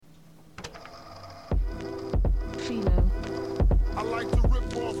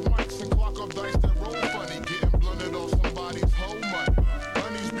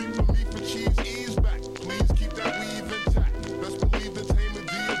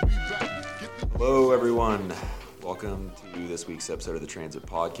Hello, everyone. Welcome to this week's episode of the Transit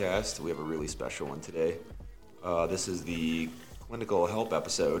Podcast. We have a really special one today. This is the clinical help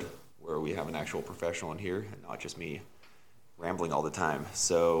episode where we have an actual professional in here and not just me rambling all the time.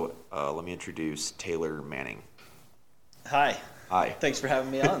 So let me introduce Taylor Manning. Hi. Hi. Thanks for having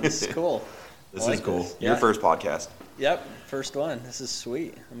me on. This is cool. This is cool. Yeah. Your first podcast. Yep, first one. This is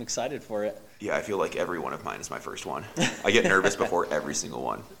sweet. I'm excited for it. Yeah, I feel like every one of mine is my first one. I get nervous before every single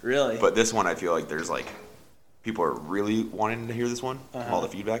one. Really? But this one, I feel like there's people are really wanting to hear this one from all the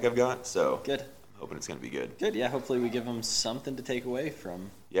feedback I've got. So Good. I'm hoping it's going to be good. Good, yeah. Hopefully we give them something to take away from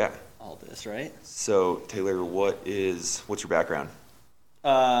all this, right? So, Taylor, what's your background?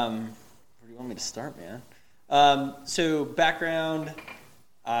 Where do you want me to start, man? So background,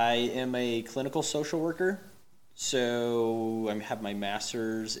 I am a clinical social worker. So I have my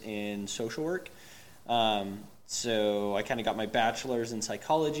master's in social work. So I kind of got my bachelor's in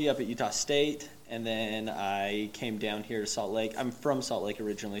psychology up at Utah State, and then I came down here to Salt Lake. I'm from Salt Lake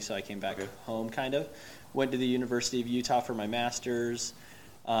originally, so I came back home kind of. Went to the University of Utah for my master's.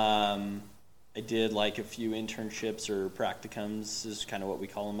 I did like a few internships or practicums, is kind of what we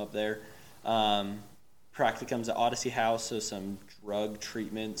call them up there. Practicums at Odyssey House, so some drug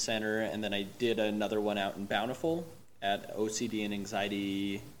treatment center, and then I did another one out in Bountiful at OCD and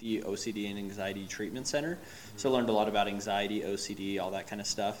Anxiety, the OCD and Anxiety Treatment Center. So I learned a lot about anxiety, OCD, all that kind of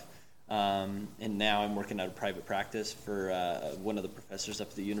stuff. And now I'm working at a private practice for one of the professors up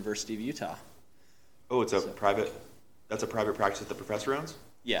at the University of Utah. Oh, that's a private practice that the professor owns?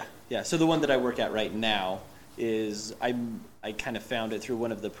 Yeah. So the one that I work at right now is I kind of found it through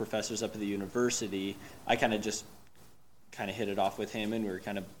one of the professors up at the university. I kind of hit it off with him, and we were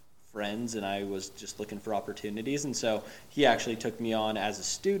kind of friends, and I was just looking for opportunities. And so he actually took me on as a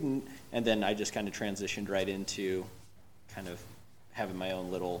student, and then I just kind of transitioned right into kind of having my own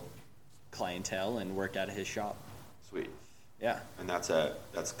little clientele and worked out of his shop. Sweet. Yeah. And that's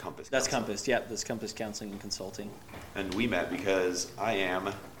Compass. That's Compass, yeah. That's Compass Counseling and Consulting. And we met because I am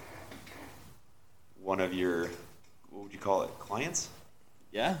one of your, what would you call it, clients?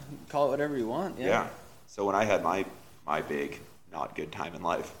 Yeah, call it whatever you want. Yeah. So when I had my big not good time in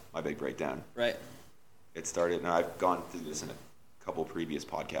life, my big breakdown. Right. It started, and I've gone through this in a couple previous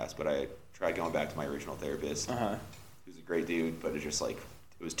podcasts, but I tried going back to my original therapist. He was a great dude, but it's just it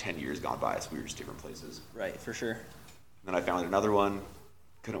was 10 years gone by, so we were just different places. Right, for sure. And then I found another one,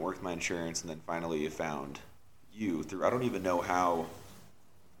 couldn't work with my insurance, and then finally found you through, I don't even know how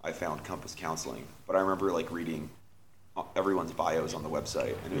I found Compass Counseling, but I remember reading everyone's bios on the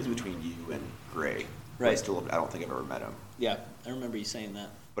website, and it was between you and Gray. Right. I don't think I've ever met him. Yeah, I remember you saying that.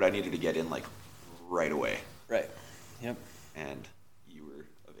 But I needed to get in right away. Right. Yep. And you were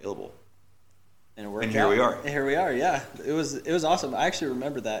available. And it worked and here out. we are. Here we are. Yeah, it was awesome. I actually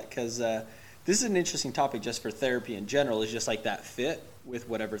remember that because this is an interesting topic just for therapy in general. Is just that fit with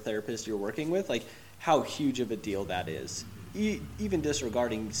whatever therapist you're working with, how huge of a deal that is. Even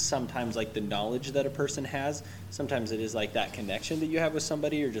disregarding sometimes the knowledge that a person has, sometimes it is that connection that you have with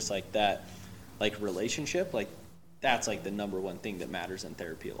somebody, or just that relationship. That's the number one thing that matters in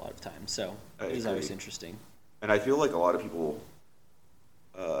therapy a lot of times. So it is always interesting. And I feel like a lot of people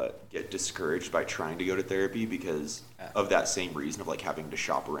get discouraged by trying to go to therapy because of that same reason of having to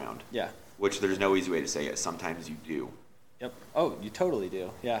shop around. Yeah. Which there's no easy way to say it. Sometimes you do. Yep. Oh, you totally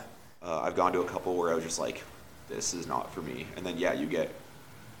do. Yeah. I've gone to a couple where I was just this is not for me. And then, you get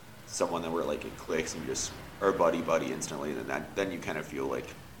someone that where it clicks and you just are buddy instantly. And then you kind of feel like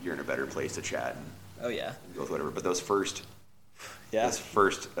you're in a better place to chat. And oh, yeah. And go with whatever. But that first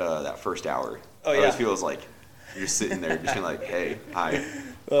hour, oh, I yeah. always feels like you're just sitting there just being hey, hi,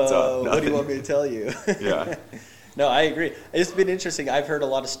 what's up? What do you want me to tell you? Yeah. No, I agree. It's been interesting. I've heard a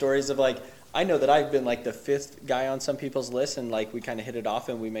lot of stories of I know that I've been the fifth guy on some people's list, and we kind of hit it off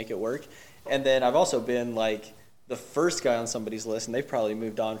and we make it work. And then I've also been the first guy on somebody's list, and they've probably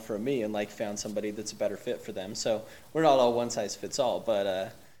moved on from me and found somebody that's a better fit for them. So we're not all one size fits all,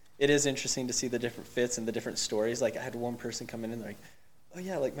 but it is interesting to see the different fits and the different stories. I had one person come in and they're oh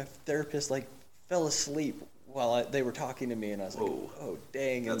yeah, my therapist fell asleep while they were talking to me, and I was oh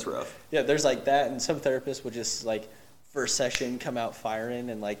dang. That's rough. Yeah, there's that, and some therapists would just first session come out firing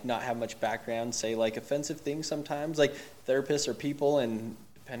and not have much background, say offensive things sometimes. Therapists are people, and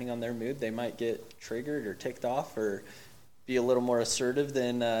depending on their mood, they might get triggered or ticked off or be a little more assertive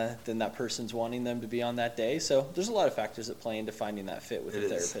than that person's wanting them to be on that day. So there's a lot of factors that play into finding that fit with a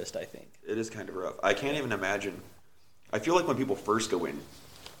therapist, I think. It is kind of rough. I can't even imagine. I feel when people first go in,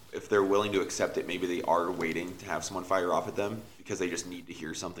 if they're willing to accept it, maybe they are waiting to have someone fire off at them because they just need to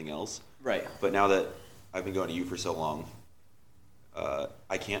hear something else. Right. But now that I've been going to you for so long,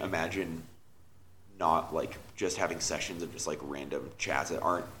 I can't imagine not like just having sessions of just like random chats that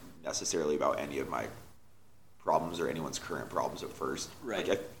aren't necessarily about any of my problems or anyone's current problems at first.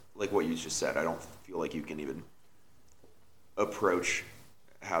 Right. Like what you just said, I don't feel like you can even approach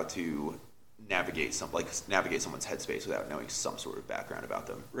how to navigate someone's headspace without knowing some sort of background about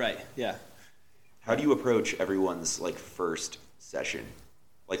them. Right. Yeah. How do you approach everyone's like first session?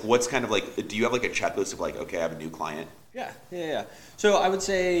 Like what's kind of like, do you have like a checklist of like, okay, I have a new client? Yeah. So I would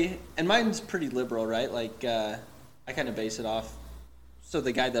say, and mine's pretty liberal, right? Like I kind of base it off. So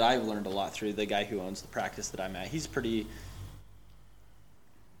the guy that I've learned a lot through, the guy who owns the practice that I'm at, he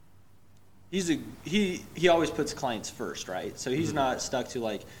always puts clients first, right? So he's not stuck to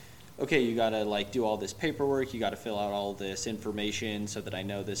like, okay, you gotta like do all this paperwork, you gotta fill out all this information so that I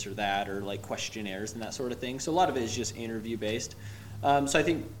know this or that, or like questionnaires and that sort of thing. So a lot of it is just interview based. So I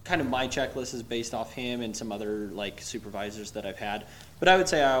think kind of my checklist is based off him and some other like supervisors that I've had. But I would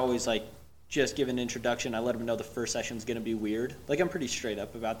say I always like just give an introduction. I let them know the first session's gonna be weird. Like I'm pretty straight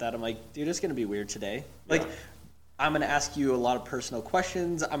up about that. I'm like, dude, it's gonna be weird today. Like I'm gonna ask you a lot of personal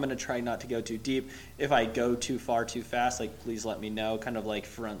questions. I'm gonna try not to go too deep. If I go too far too fast, like please let me know. Kind of like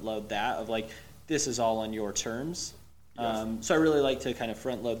front load that of like this is all on your terms. Yes. So I really like to kind of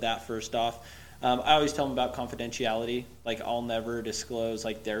front load that first off. I always tell them about confidentiality. Like I'll never disclose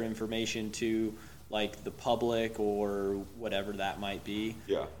like their information to like the public or whatever that might be.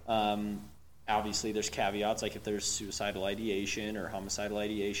 Yeah. Obviously there's caveats, like if there's suicidal ideation or homicidal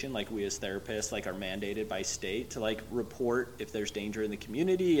ideation, like we as therapists like are mandated by state to like report if there's danger in the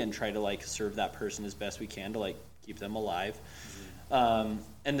community and try to like serve that person as best we can to like keep them alive. And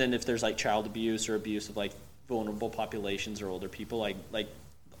then if there's like child abuse or abuse of like vulnerable populations or older people, like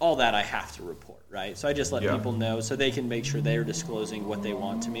all that I have to report, right? So I just let people know so they can make sure they're disclosing what they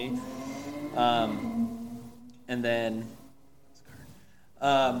want to me. And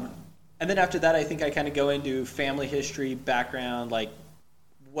then after that, I think I kind of go into family history, background, like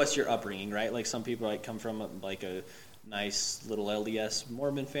what's your upbringing, right? Like some people like come from like a nice little LDS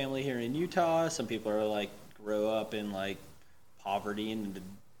Mormon family here in Utah. Some people are like grow up in like poverty in a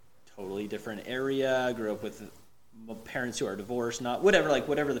totally different area, grew up with parents who are divorced, not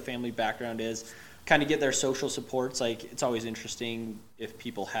whatever the family background is, kind of get their social supports. Like it's always interesting if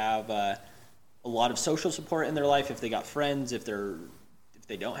people have a lot of social support in their life, if they got friends, if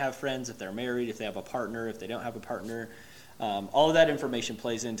they don't have friends, if they're married, if they have a partner, if they don't have a partner. All of that information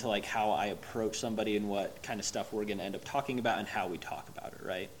plays into like how I approach somebody and what kind of stuff we're going to end up talking about and how we talk about it,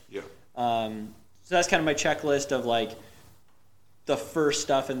 right? Yeah. So that's kind of my checklist of like the first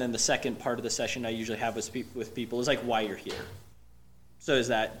stuff, and then the second part of the session I usually have with people is like why you're here. So is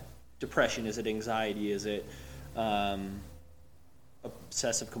that depression? Is it anxiety? Is it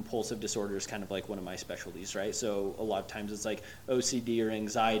obsessive compulsive disorder is kind of like one of my specialties, right? So a lot of times it's like OCD or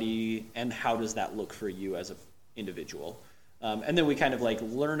anxiety, and how does that look for you as an individual? And then we kind of like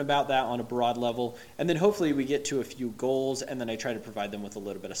learn about that on a broad level, and then hopefully we get to a few goals, and then I try to provide them with a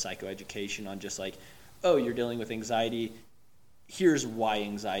little bit of psychoeducation on just like, oh, you're dealing with anxiety. Here's why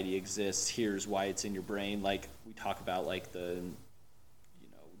anxiety exists. Here's why it's in your brain. Like we talk about like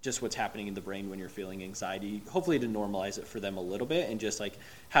just what's happening in the brain when you're feeling anxiety, hopefully to normalize it for them a little bit and just like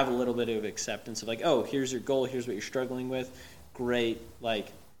have a little bit of acceptance of like, oh, here's your goal. Here's what you're struggling with. Great.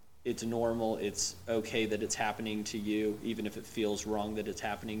 Like it's normal. It's okay that it's happening to you, even if it feels wrong that it's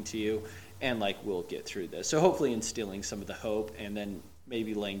happening to you. And like, we'll get through this. So hopefully instilling some of the hope and then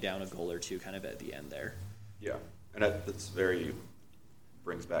maybe laying down a goal or two kind of at the end there. Yeah. And that's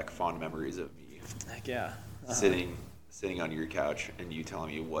brings back fond memories of me. Heck yeah. Sitting on your couch and you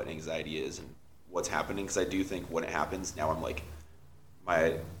telling me what anxiety is and what's happening. Because I do think when it happens, now I'm like,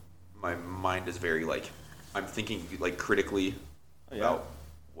 my mind is very like, I'm thinking like critically about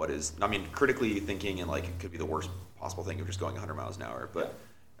what is, I mean, critically thinking, and like it could be the worst possible thing of just going 100 miles an hour. But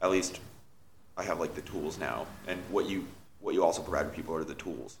at least I have like the tools now. And what you also provide for people are the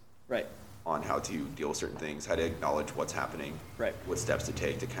tools. Right. On how to deal with certain things, how to acknowledge what's happening, right? What steps to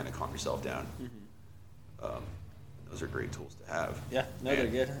take to kind of calm yourself down. Those are great tools to have. Yeah, no, they're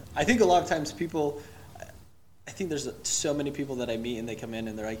good. I think a lot of times people, I think there's so many people that I meet and they come in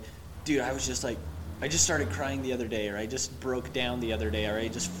and they're like, dude, I just started crying the other day, or I just broke down the other day, or I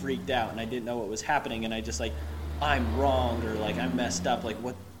just freaked out and I didn't know what was happening, and I just like, I'm wrong, or like I'm messed up, like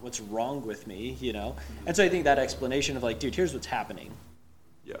what's wrong with me, you know? And so I think that explanation of like, dude, here's what's happening.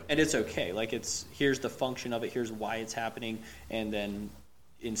 Yeah. And it's okay. Like here's the function of it, here's why it's happening, and then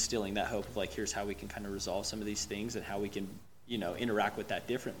instilling that hope of like, here's how we can kind of resolve some of these things and how we can, interact with that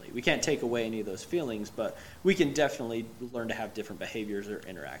differently. We can't take away any of those feelings, but we can definitely learn to have different behaviors or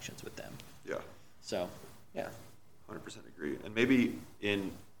interactions with them. Yeah. So, yeah. 100% agree. And maybe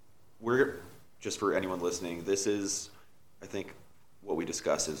we're just for anyone listening, this is, I think, what we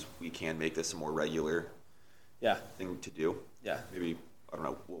discuss is we can make this a more regular thing to do. Yeah. Maybe, I don't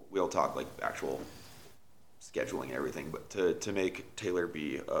know, we'll talk like actual scheduling and everything, but to make Taylor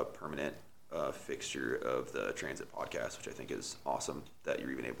be a permanent fixture of the Transit Podcast, which I think is awesome that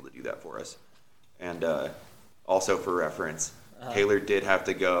you're even able to do that for us. And also for reference, Taylor did have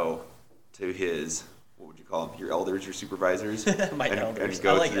to go to his, what would you call them, your elders, your supervisors? Elders. And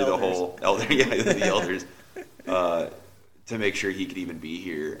go like through elders. the whole the elders, to make sure he could even be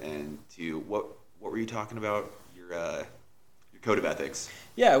here. And to, what were you talking about? Your code of ethics.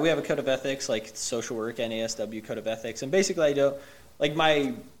 Yeah, we have a code of ethics, like social work, NASW code of ethics. And basically I don't, like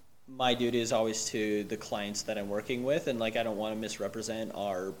my duty is always to the clients that I'm working with, and like I don't want to misrepresent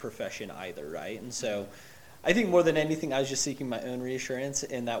our profession either, right? And so I think more than anything, I was just seeking my own reassurance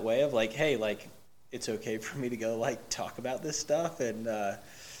in that way of like, hey, like it's okay for me to go like talk about this stuff. And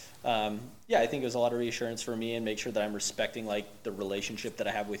I think it was a lot of reassurance for me and make sure that I'm respecting like the relationship that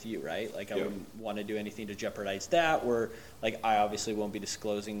I have with you, right? Like I wouldn't want to do anything to jeopardize that, or like I obviously won't be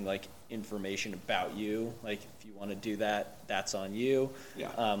disclosing like information about you. Like if you want to do that, that's on you.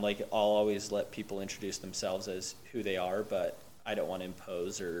 Like I'll always let people introduce themselves as who they are, but I don't want to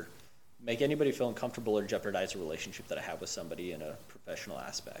impose or make anybody feel uncomfortable or jeopardize a relationship that I have with somebody in a professional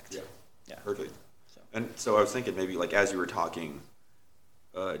aspect. Yeah. Perfect. And so I was thinking maybe like as you were talking,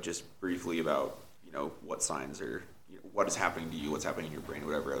 just briefly about, what signs are, what is happening to you, what's happening in your brain,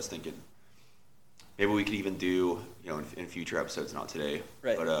 whatever. I was thinking maybe we could even do, in future episodes, not today,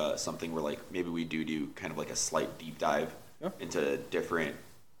 right, but something where like maybe we do kind of like a slight deep dive into different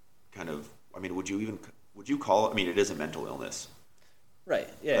kind of, I mean, would you call it, I mean, it is a mental illness. Right.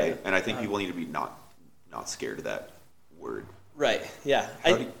 Yeah. Right? And I think people need to be not scared of that word. Right. Yeah.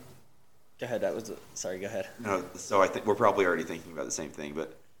 Go ahead. Sorry. Go ahead. No. So I think we're probably already thinking about the same thing.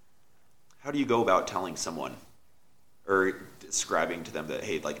 But how do you go about telling someone or describing to them that,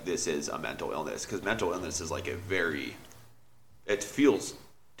 hey, like this is a mental illness? Because mental illness is like it feels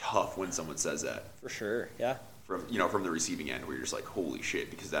tough when someone says that. For sure. Yeah. From the receiving end, where you're just like, holy shit,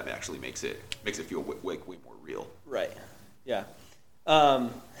 because that actually makes it feel way more real. Right. Yeah.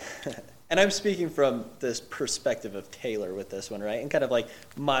 And I'm speaking from this perspective of Taylor with this one, right? And kind of like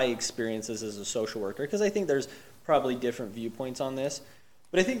my experiences as a social worker, because I think there's probably different viewpoints on this.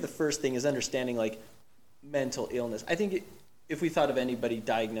 But I think the first thing is understanding like mental illness. I think if we thought of anybody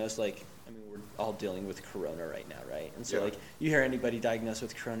diagnosed, like, I mean, we're all dealing with corona right now, right? And so like you hear anybody diagnosed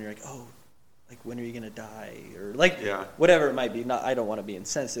with corona, you're like, oh, like when are you going to die? Or like whatever it might be. I don't want to be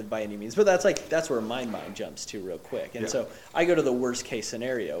insensitive by any means, but that's where my mind jumps to real quick. And so I go to the worst case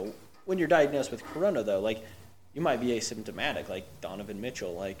scenario. When you're diagnosed with corona, though, like you might be asymptomatic, like Donovan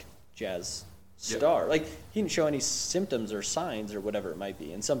Mitchell, like jazz star. Like he didn't show any symptoms or signs or whatever it might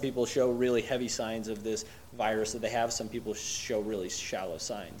be. And some people show really heavy signs of this virus that they have. Some people show really shallow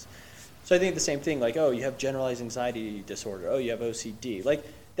signs. So I think the same thing, like, oh, you have generalized anxiety disorder. Oh, you have OCD. Like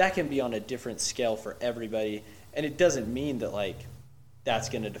that can be on a different scale for everybody. And it doesn't mean that like that's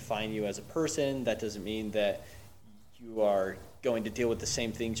going to define you as a person. That doesn't mean that you are going to deal with the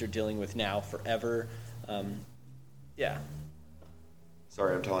same things you're dealing with now forever.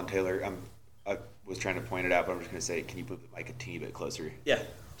 Sorry, I'm telling Taylor. I was trying to point it out, but I'm just going to say, can you put the mic a teeny bit closer? Yeah.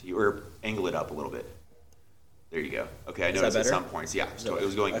 To you, or angle it up a little bit. There you go. Okay, I noticed at some points. Yeah, so it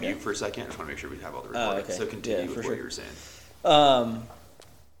was going mute for a second. I just want to make sure we have all the recording. So continue with what you were saying.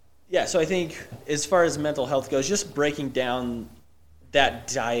 So I think as far as mental health goes, just breaking down that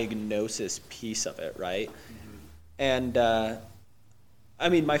diagnosis piece of it, right? Mm-hmm. And I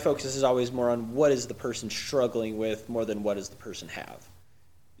mean, my focus is always more on what is the person struggling with more than what does the person have.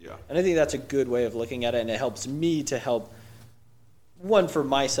 Yeah. And I think that's a good way of looking at it, and it helps me to help, one, for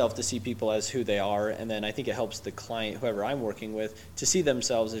myself to see people as who they are, and then I think it helps the client, whoever I'm working with, to see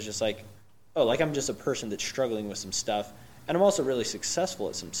themselves as just like, oh, like I'm just a person that's struggling with some stuff, and I'm also really successful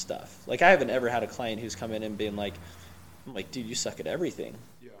at some stuff. Like I haven't ever had a client who's come in and been like, I'm like, dude, you suck at everything.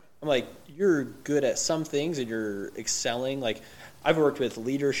 Yeah. I'm like, you're good at some things and you're excelling. Like I've worked with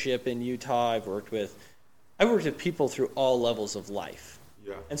leadership in Utah. I've worked with people through all levels of life.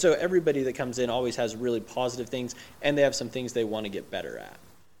 Yeah. And so everybody that comes in always has really positive things, and they have some things they want to get better at.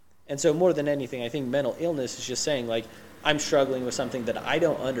 And so more than anything, I think mental illness is just saying, like, I'm struggling with something that I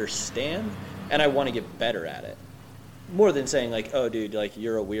don't understand, and I want to get better at it. More than saying, like, oh, dude, like,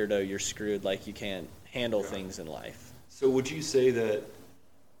 you're a weirdo, you're screwed, like, you can't handle things in life. So would you say that,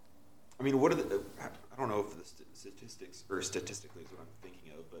 I mean, what are I don't know if the statistics, or statistically is what I'm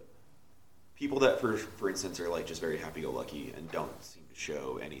thinking of, but people that, for instance, are like just very happy-go-lucky and don't seem to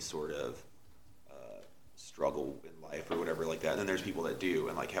show any sort of struggle in life or whatever like that. And then there's people that do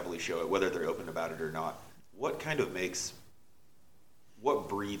and like heavily show it, whether they're open about it or not. What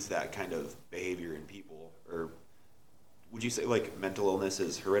breeds that kind of behavior in people? Or would you say like mental illness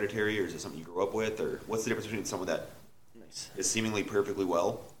is hereditary, or is it something you grew up with? Or what's the difference between someone that is seemingly perfectly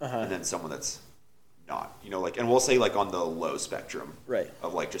well and then someone that's not, like, and we'll say like on the low spectrum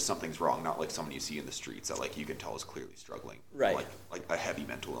of like just something's wrong, not like someone you see in the streets that like you can tell is clearly struggling, like a heavy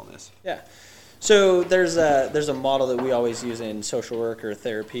mental illness. Yeah. So there's a model that we always use in social work or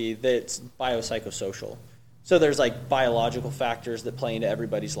therapy that's biopsychosocial. So there's like biological factors that play into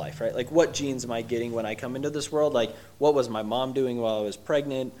everybody's life, right? Like what genes am I getting when I come into this world? Like what was my mom doing while I was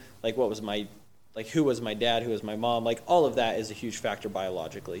pregnant? Like who was my dad, who was my mom? Like all of that is a huge factor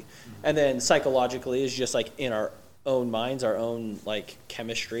biologically. Mm-hmm. And then psychologically is just like in our own minds, our own like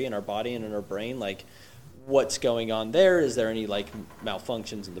chemistry in our body and in our brain, like what's going on there? Is there any like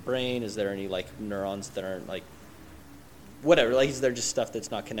malfunctions in the brain? Is there any like neurons that aren't like whatever? Like is there just stuff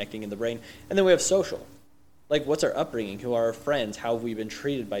that's not connecting in the brain? And then we have social. Like what's our upbringing? Who are our friends? How have we been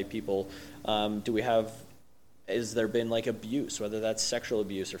treated by people? Has there been like abuse, whether that's sexual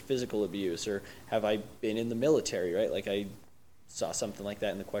abuse or physical abuse, or have I been in the military, right? Like I saw something like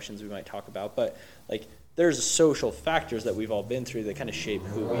that in the questions we might talk about. But like there's social factors that we've all been through that kind of shape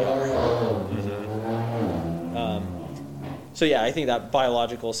who we are. So yeah, I think that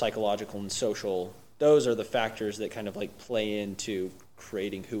biological, psychological, and social, those are the factors that kind of like play into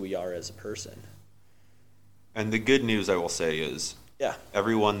creating who we are as a person. And the good news I will say is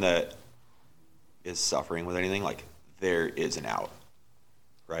everyone that is suffering with anything, like there is an out,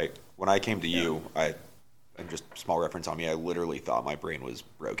 right? When I came to you, and just small reference on me, I literally thought my brain was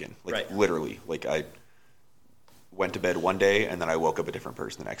broken. Like literally, like I went to bed one day and then I woke up a different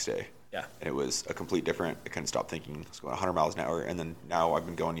person the next day. Yeah. And it was a complete different, I couldn't stop thinking. I was going 100 miles an hour. And then now I've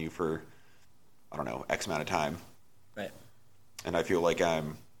been going to you for, I don't know, X amount of time. Right. And I feel like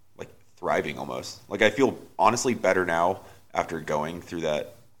I'm like thriving almost. Like I feel honestly better now after going through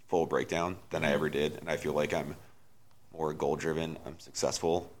that full breakdown than I ever did. And I feel like I'm more goal driven. I'm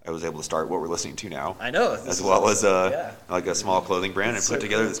successful. I was able to start what we're listening to now. I know. As well as like a small clothing brand and put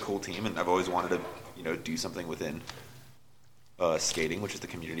together this cool team. And I've always wanted to, do something within skating, which is the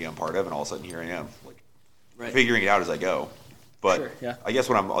community I'm part of. And all of a sudden here I am, like figuring it out as I go. But I guess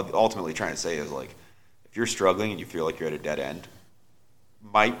what I'm ultimately trying to say is like, if you're struggling and you feel like you're at a dead end,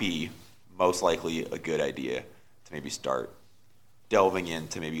 might be most likely a good idea to maybe start delving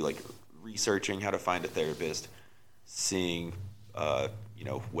into maybe like researching how to find a therapist, seeing,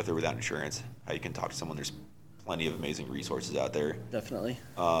 with or without insurance, how you can talk to someone. There's plenty of amazing resources out there. Definitely.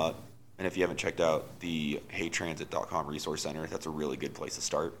 And if you haven't checked out the heytransit.com resource center, that's a really good place to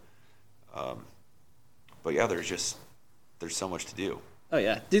start. But yeah, there's so much to do. Oh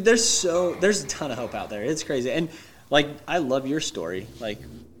yeah, dude, there's a ton of hope out there. It's crazy. And like, I love your story. Like,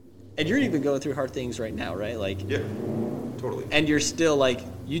 and you're even going through hard things right now, right? Like, yeah, totally. And you're still like,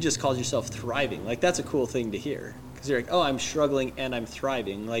 you just called yourself thriving. Like, that's a cool thing to hear. Because you're like, oh, I'm struggling and I'm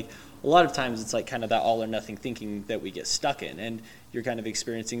thriving. Like, a lot of times it's like kind of that all or nothing thinking that we get stuck in. And you're kind of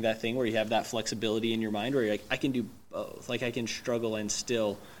experiencing that thing where you have that flexibility in your mind where you're like, I can do both. Like, I can struggle and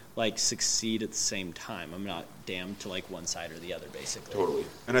still like succeed at the same time. I'm not damned to like one side or the other, basically. Totally.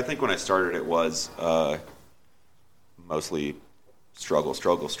 And I think when I started, it was mostly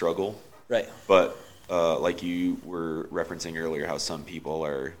struggle. Right. But like you were referencing earlier, how some people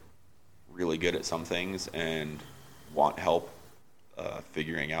are really good at some things and want help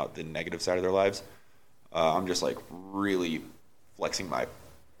figuring out the negative side of their lives. I'm just like really flexing my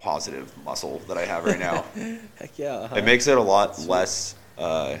positive muscle that I have right now. Heck yeah. Uh-huh. It makes it a lot less,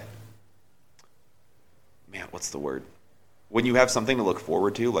 what's the word? When you have something to look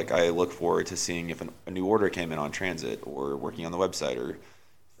forward to, like I look forward to seeing if a new order came in on transit, or working on the website, or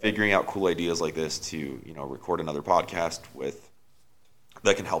figuring out cool ideas like this to, record another podcast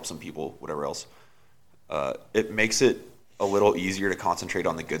that can help some people, whatever else. It makes it a little easier to concentrate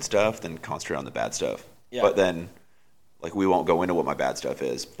on the good stuff than concentrate on the bad stuff. Yeah. But then, like, we won't go into what my bad stuff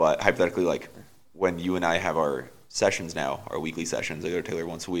is. But hypothetically, like, when you and I have our sessions now, our weekly sessions, I go to Taylor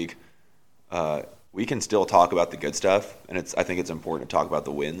once a week, we can still talk about the good stuff. And I think it's important to talk about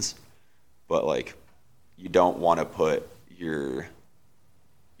the wins. But, like, you don't want to put your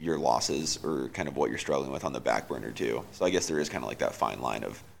losses or kind of what you're struggling with on the back burner too. So I guess there is kind of like that fine line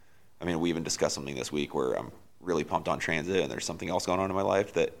of, we even discussed something this week where I'm really pumped on transit and there's something else going on in my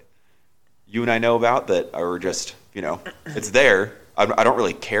life that you and I know about that are just, it's there. I don't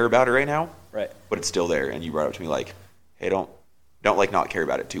really care about it right now, right? But it's still there. And you brought it up to me like, hey, don't like not care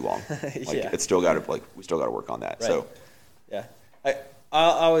about it too long. Like it's still got to we still got to work on that. Right. So yeah,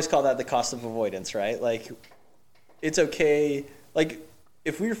 I always call that the cost of avoidance, right? Like, it's okay. Like,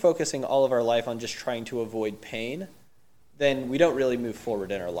 if we're focusing all of our life on just trying to avoid pain, then we don't really move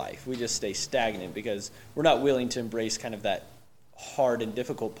forward in our life. We just stay stagnant because we're not willing to embrace kind of that hard and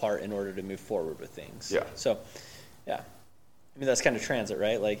difficult part in order to move forward with things. Yeah. So, yeah. I mean, that's kind of transit,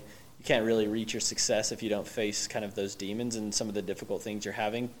 right? Like, you can't really reach your success if you don't face kind of those demons and some of the difficult things you're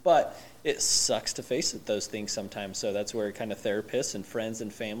having. But it sucks to face those things sometimes. So that's where kind of therapists and friends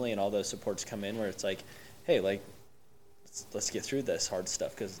and family and all those supports come in, where it's like, hey, like, let's get through this hard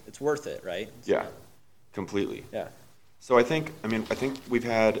stuff because it's worth it, right? So, Yeah, completely. yeah. So I think we've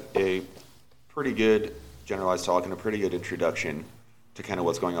had a pretty good generalized talk and a pretty good introduction to kind of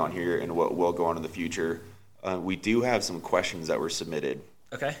what's going on here and what will go on in the future. We do have some questions that were submitted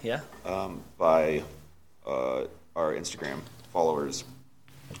Okay, yeah. by our Instagram followers.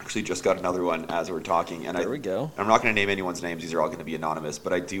 Actually, just got another one as we're talking, and There we go. I'm not going to name anyone's names; these are all going to be anonymous.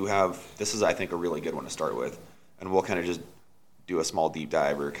 But I do have this is, I think, a really good one to start with, and we'll kind of just do a small deep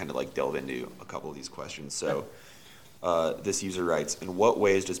dive or kind of like delve into a couple of these questions. So, this user writes, "In what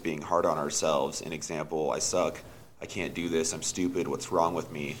ways does being hard on ourselves, an example, I suck, I can't do this, I'm stupid, what's wrong with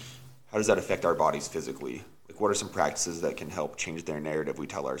me? How does that affect our bodies physically? Like, what are some practices that can help change their narrative we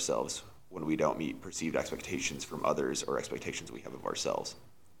tell ourselves when we don't meet perceived expectations from others or expectations we have of ourselves?"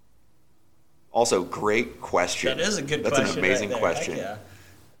 Also, great question. That is a good That's question. That's an amazing right there. question. Heck yeah.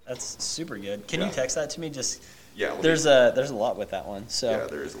 That's super good. Can Yeah. you text that to me? Just Yeah, there's a lot with that one. So yeah,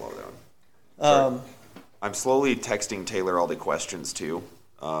 there is a lot of that one. um, I'm slowly texting Taylor all the questions too,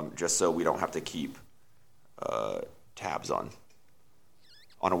 just so we don't have to keep tabs on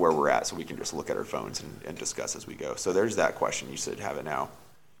where we're at, so we can just look at our phones and discuss as we go. So there's that question. You should have it now.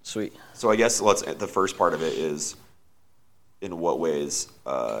 sweet. So I guess the first part of it is, in what ways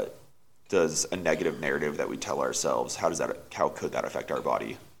does a negative narrative that we tell ourselves, how could that affect our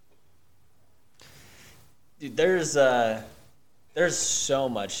body? Dude, there's so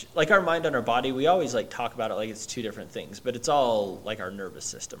much, like, our mind and our body. We always like talk about it like it's two different things, but it's all like our nervous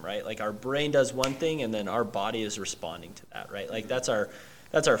system, right? Like, our brain does one thing and then our body is responding to that, right? Like, that's our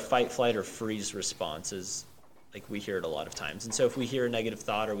fight, flight, or freeze response. Is like, we hear it a lot of times. And so if we hear a negative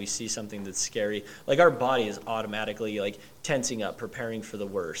thought or we see something that's scary, like, our body is automatically like tensing up, preparing for the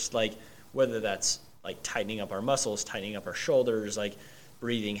worst. Like, whether that's like tightening up our muscles, tightening up our shoulders, like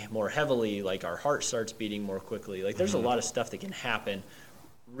breathing more heavily, like our heart starts beating more quickly. Like, there's a lot of stuff that can happen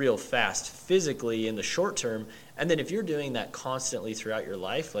real fast physically in the short term. And then if you're doing that constantly throughout your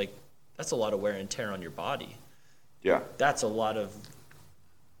life, like, that's a lot of wear and tear on your body. Yeah. That's a lot of,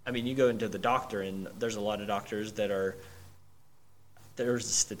 I mean, you go into the doctor and there's a lot of doctors that are, there's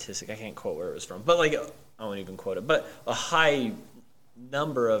a statistic, I can't quote where it was from, but like, I won't even quote it, but a high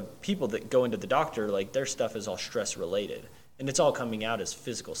number of people that go into the doctor, like, their stuff is all stress related. And it's all coming out as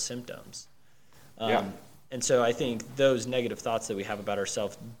physical symptoms. Yeah. And so I think those negative thoughts that we have about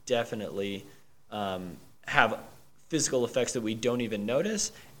ourselves definitely have physical effects that we don't even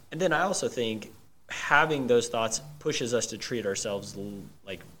notice. And then I also think having those thoughts pushes us to treat ourselves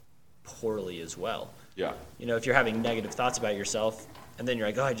like poorly as well. Yeah. You know, if you're having negative thoughts about yourself and then you're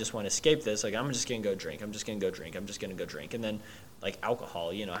like, oh, I just want to escape this, like, I'm just going to go drink. I'm just going to go drink. I'm just going to go drink. And then, like,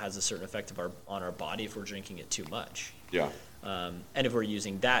 alcohol, you know, has a certain effect on our body if we're drinking it too much. Yeah. And if we're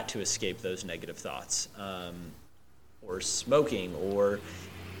using that to escape those negative thoughts, or smoking, or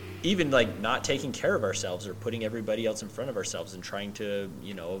even like not taking care of ourselves or putting everybody else in front of ourselves and trying to,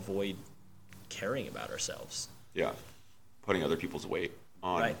 you know, avoid caring about ourselves. Yeah. Putting other people's weight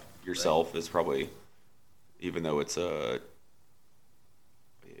on Right. yourself is probably, even though it's I'm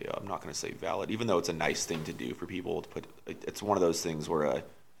not going to say valid, even though it's a nice thing to do for people to put, it's one of those things where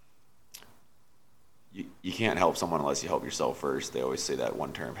you can't help someone unless you help yourself first. They always say that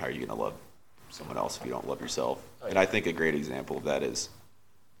one term, how are you going to love someone else if you don't love yourself? Oh, yeah. And I think a great example of that is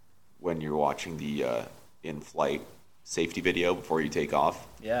when you're watching the in-flight safety video before you take off.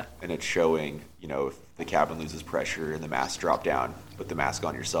 Yeah. And it's showing, you know, if the cabin loses pressure and the mask drop down, put the mask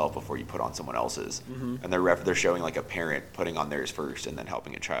on yourself before you put on someone else's. Mm-hmm. And they're showing like a parent putting on theirs first and then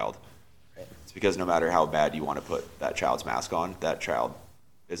helping a child. Right. It's because no matter how bad you want to put that child's mask on, that child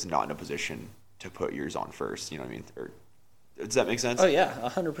is not in a position to put yours on first. You know what I mean? Or, does that make sense? Oh yeah,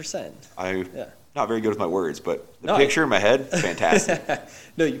 100%. I'm Yeah. not very good with my words, but the No, picture in my head, fantastic.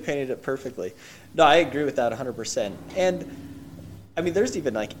 No, you painted it perfectly. No, I agree with that 100%. And I mean, there's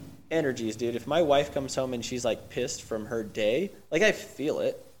even like energies, dude. If my wife comes home and she's like pissed from her day, like, I feel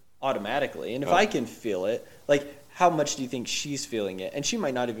it automatically. And if I can feel it, like, how much do you think she's feeling it? And she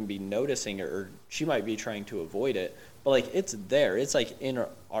might not even be noticing it, or she might be trying to avoid it. But like it's there. It's like in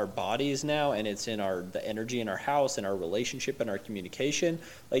our bodies now, and it's in the energy in our house, and our relationship, and our communication.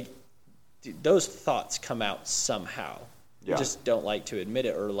 Like those thoughts come out somehow. Yeah. You just don't like to admit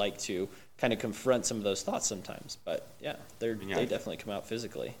it, or like to kind of confront some of those thoughts sometimes. But yeah, they definitely come out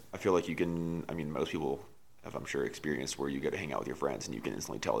physically. I feel like you can. I mean, most people have, I'm sure, experienced where you go to hang out with your friends and you can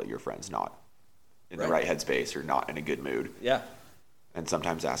instantly tell that your friend's not in the right headspace or not in a good mood. Yeah. And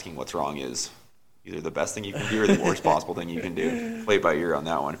sometimes asking what's wrong is either the best thing you can do or the worst possible thing you can do. Play it by ear on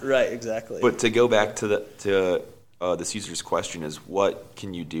that one. Right, exactly. But to go back to this user's question is, what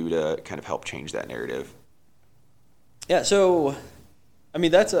can you do to kind of help change that narrative? Yeah, so, I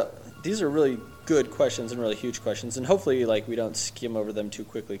mean, these are really good questions and really huge questions, and hopefully, like, we don't skim over them too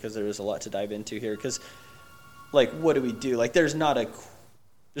quickly because there is a lot to dive into here. Because, like, what do we do? Like, there's not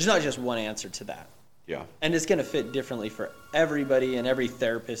just one answer to that. Yeah. And it's going to fit differently for everybody, and every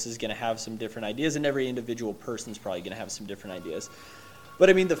therapist is going to have some different ideas, and every individual person is probably going to have some different ideas. But,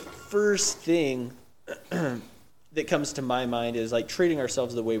 I mean, the first thing that comes to my mind is, like, treating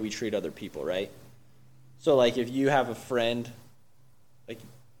ourselves the way we treat other people, right? So, like, if you have a friend, like,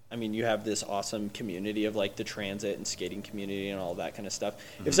 I mean, you have this awesome community of, like, the transit and skating community and all that kind of stuff.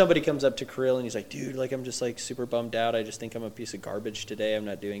 Mm-hmm. If somebody comes up to Kirill and he's like, dude, like, I'm just, like, super bummed out. I just think I'm a piece of garbage today. I'm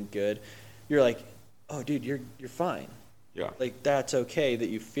not doing good. You're like, oh, dude, you're fine. Yeah. Like, that's okay that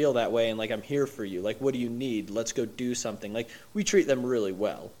you feel that way, and, like, I'm here for you. Like, what do you need? Let's go do something. Like, we treat them really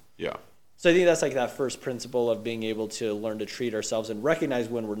well. Yeah. So I think that's, like, that first principle of being able to learn to treat ourselves and recognize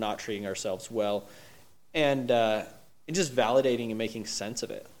when we're not treating ourselves well, and just validating and making sense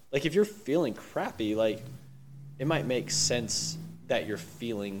of it. Like, if you're feeling crappy, like, it might make sense that you're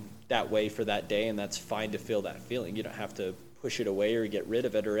feeling that way for that day, and that's fine to feel that feeling. You don't have to push it away or get rid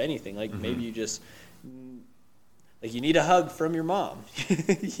of it or anything. Like, mm-hmm. Maybe you just, like, you need a hug from your mom,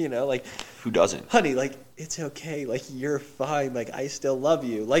 you know, like, who doesn't? Honey, like, it's okay. Like, you're fine. Like, I still love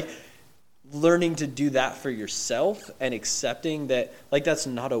you. Like, learning to do that for yourself and accepting that, like, that's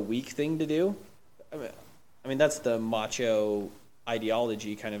not a weak thing to do. I mean, that's the macho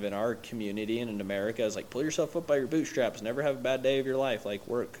ideology kind of in our community and in America, is like, pull yourself up by your bootstraps, never have a bad day of your life, like,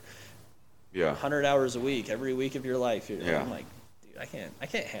 work 100 hours a week, every week of your life. I'm like, dude, I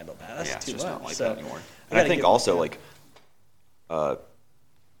can't handle that. That's too much. Not like that anymore. And I think also, like,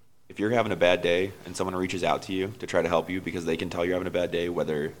 if you're having a bad day and someone reaches out to you to try to help you because they can tell you're having a bad day,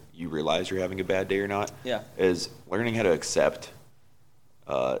 whether you realize you're having a bad day or not, is learning how to accept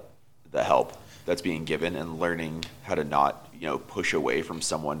the help that's being given and learning how to not, push away from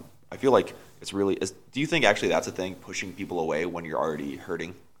someone. I feel like it's really, do you think actually that's a thing, pushing people away when you're already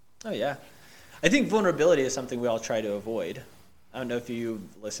hurting? Oh, yeah. I think vulnerability is something we all try to avoid. I don't know if you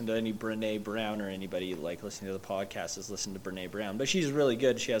listen to any Brené Brown, or anybody like listening to the podcast has listened to Brené Brown, but she's really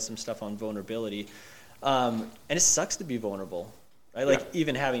good. She has some stuff on vulnerability. And it sucks to be vulnerable, right? Like,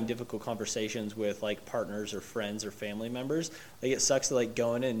 even having difficult conversations with, like, partners or friends or family members, like, it sucks to, like,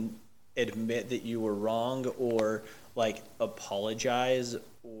 go in and admit that you were wrong, or, like, apologize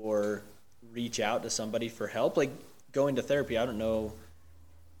or reach out to somebody for help. Like, going to therapy, I don't know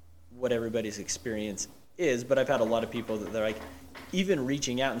what everybody's experience is, but I've had a lot of people that they're like, even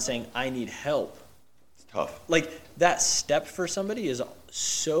reaching out and saying, I need help. It's tough. Like, that step for somebody is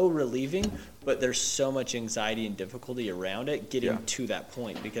so relieving, but there's so much anxiety and difficulty around it getting to that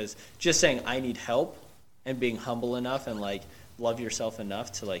point, because just saying I need help and being humble enough and, like, love yourself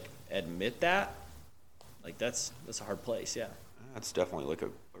enough to, like, admit that, like, that's a hard place. That's definitely, like, a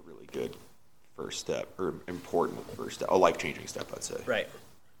really good first step, or important first step, a life-changing step, I'd say. Right.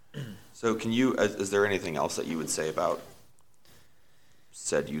 So is there anything else that you would say about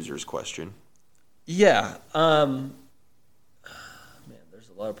said user's question? Yeah. Man, there's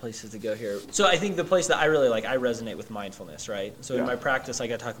a lot of places to go here. So I think the place that I really like, I resonate with mindfulness, right? So in my practice,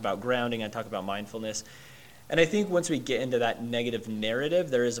 like, I talk about grounding, I talk about mindfulness. And I think once we get into that negative narrative,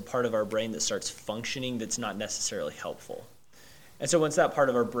 there is a part of our brain that starts functioning that's not necessarily helpful. And so once that part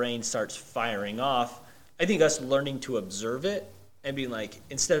of our brain starts firing off, I think us learning to observe it and being like,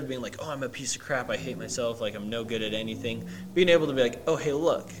 instead of being like, oh, I'm a piece of crap, I hate myself, like, I'm no good at anything, being able to be like, oh, hey,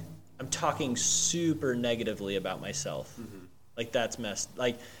 look, I'm talking super negatively about myself. Mm-hmm. Like, that's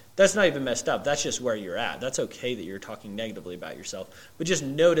not even messed up. That's just where you're at. That's okay that you're talking negatively about yourself. But just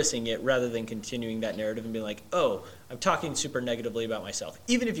noticing it rather than continuing that narrative and being like, oh, I'm talking super negatively about myself.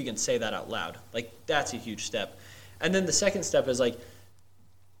 Even if you can say that out loud, like, that's a huge step. And then the second step is, like,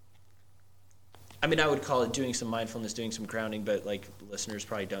 I mean, I would call it doing some mindfulness, doing some grounding, but, like, listeners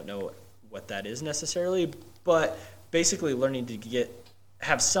probably don't know what that is necessarily. But basically learning to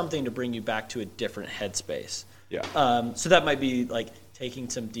have something to bring you back to a different headspace. Yeah. So that might be like taking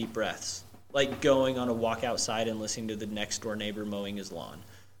some deep breaths, like going on a walk outside and listening to the next door neighbor mowing his lawn.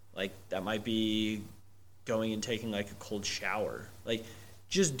 Like that might be going and taking like a cold shower. Like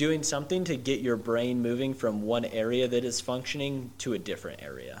just doing something to get your brain moving from one area that is functioning to a different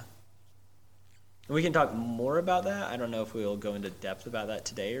area. And we can talk more about that. I don't know if we'll go into depth about that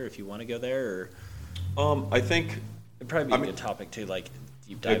today or if you want to go there. Or I think it'd probably be a good topic to like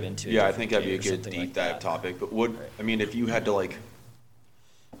deep dive into. Yeah, I think that'd be a good something deep like dive that. topic. But would Right. I mean, if you had to like,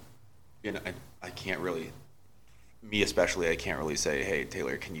 I can't really, me especially, I can't really say, hey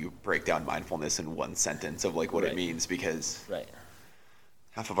Taylor, can you break down mindfulness in one sentence of like what Right. it means, because Right.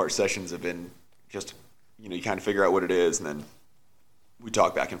 half of our sessions have been just, you kind of figure out what it is, and then we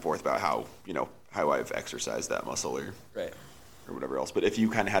talk back and forth about how, how I've exercised that muscle or Right. whatever else. But if you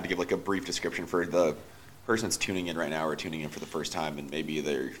kind of had to give like a brief description for the person that's tuning in right now or tuning in for the first time, and maybe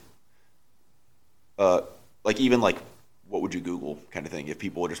they're, like even like, what would you Google kind of thing if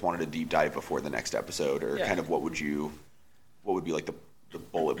people just wanted to deep dive before the next episode, or Yeah. kind of what would be like the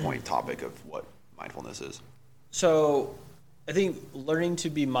bullet point topic of what mindfulness is? So I think learning to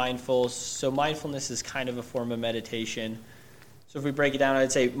be mindful. So mindfulness is kind of a form of meditation. So if we break it down,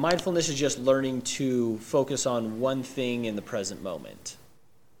 I'd say mindfulness is just learning to focus on one thing in the present moment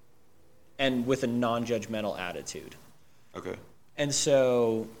and with a non-judgmental attitude. Okay. And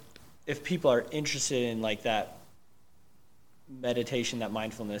so if people are interested in like that meditation, that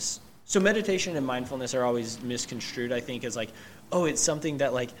mindfulness. So meditation and mindfulness are always misconstrued, I think, as like, oh, it's something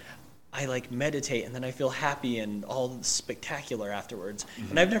that like I like meditate and then I feel happy and all spectacular afterwards.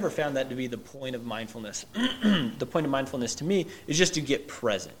 Mm-hmm. And I've never found that to be the point of mindfulness. The point of mindfulness to me is just to get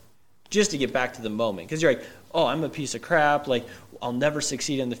present, just to get back to the moment. Because you're like, oh, I'm a piece of crap. Like, I'll never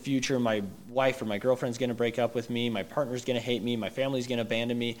succeed in the future. My wife or my girlfriend's going to break up with me. My partner's going to hate me. My family's going to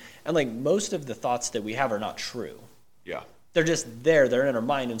abandon me. And like most of the thoughts that we have are not true. Yeah. They're just there. They're in our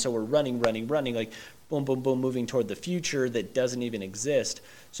mind. And so we're running, like boom, boom, boom, moving toward the future that doesn't even exist.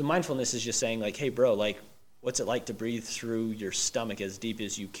 So mindfulness is just saying like, hey, bro, like, what's it like to breathe through your stomach as deep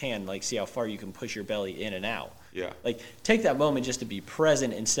as you can? Like, see how far you can push your belly in and out. Yeah. Like, take that moment just to be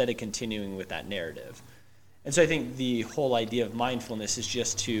present instead of continuing with that narrative. And so I think the whole idea of mindfulness is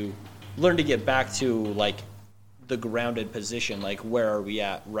just to learn to get back to, like, the grounded position, like, where are we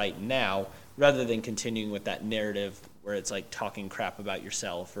at right now, rather than continuing with that narrative where it's, like, talking crap about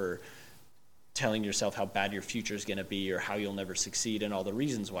yourself or telling yourself how bad your future is going to be or how you'll never succeed and all the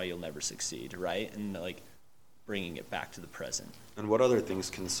reasons why you'll never succeed, right? And, like, bringing it back to the present. And what other things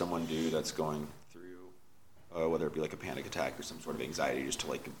can someone do that's going through, whether it be like a panic attack or some sort of anxiety, just to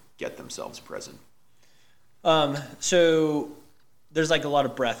like get themselves present? So there's like a lot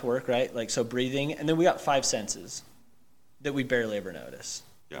of breath work, right? Like, so breathing, and then we got 5 senses that we barely ever notice,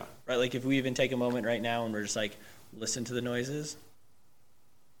 Yeah. right? Like if we even take a moment right now and we're just like, listen to the noises.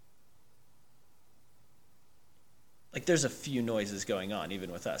 Like there's a few noises going on even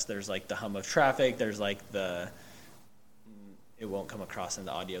with us. There's like the hum of traffic. There's like it won't come across in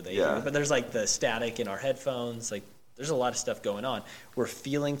the audio they hear, but there's like the static in our headphones. Like there's a lot of stuff going on. We're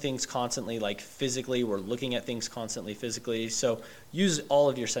feeling things constantly, like physically. We're looking at things constantly physically. So use all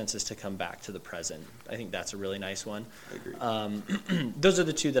of your senses to come back to the present. I think that's a really nice one. I agree. Those are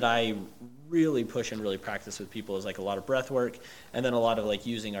the two that I really push and really practice with people, is like a lot of breath work and then a lot of like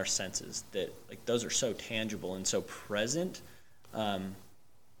using our senses, that like those are so tangible and so present. And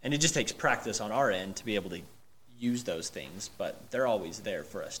it just takes practice on our end to be able to use those things, but they're always there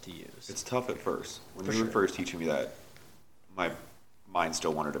for us to use. It's tough at first. When For you were sure. first teaching me that, my mind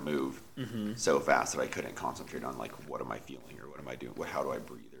still wanted to move so fast that I couldn't concentrate on like, what am I feeling or what am I doing? How do I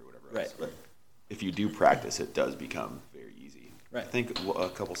breathe or whatever else. Right. But if you do practice, it does become very easy. Right. I think a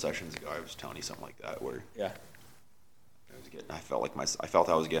couple sessions ago I was telling you something like that, where Yeah. I felt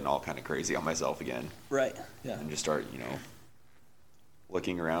I was getting all kind of crazy on myself again, Right. Yeah. and just start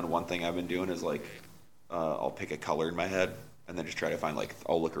looking around. One thing I've been doing is like, I'll pick a color in my head and then just try to find like,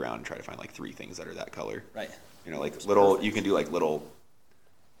 I'll look around and try to find like 3 things that are that color. Right. Like little, you can do like little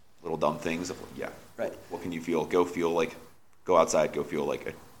dumb things of, Right. What can you feel? Go outside, go feel like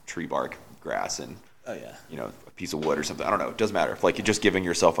a tree bark, grass, and, Oh yeah. a piece of wood or something. I don't know. It doesn't matter. Like just giving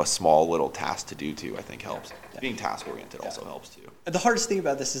yourself a small little task to do too, I think helps. Yeah. Being task oriented also helps too. The hardest thing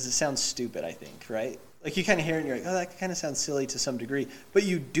about this is it sounds stupid, I think, right? Like you kind of hear it and you're like, oh, that kind of sounds silly to some degree, but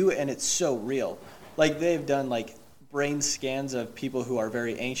you do it and it's so real. Like they've done like brain scans of people who are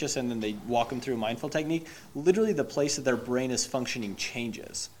very anxious and then they walk them through a mindful technique. Literally the place that their brain is functioning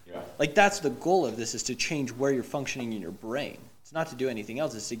changes. Yeah. Like that's the goal of this, is to change where you're functioning in your brain. It's not to do anything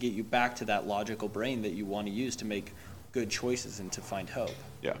else. It's to get you back to that logical brain that you want to use to make good choices and to find hope.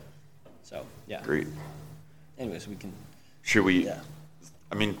 Yeah. So, yeah. Great. anyways, we can. Should we? Yeah.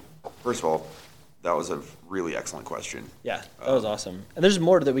 I mean, first of all, that was a really excellent question. Yeah, that was awesome. And there's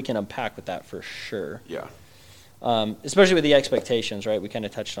more that we can unpack with that for sure. Yeah. Especially with the expectations, right? We kind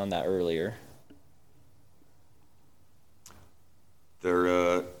of touched on that earlier.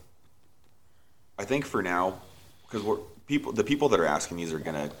 I think for now, because the people that are asking these are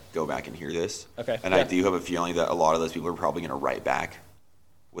gonna go back and hear this. Okay. And I do have a feeling that a lot of those people are probably gonna write back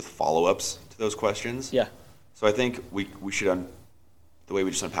with follow-ups to those questions. Yeah. So I think we should the way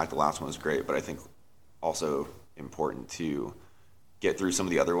we just unpacked the last one was great, but I think also important to get through some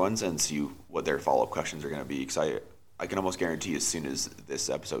of the other ones and see what their follow-up questions are going to be. Because I can almost guarantee as soon as this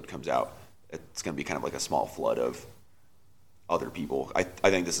episode comes out, it's going to be kind of like a small flood of other people. I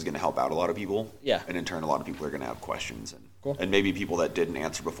think this is going to help out a lot of people. Yeah. And in turn, a lot of people are going to have questions. Cool. And maybe people that didn't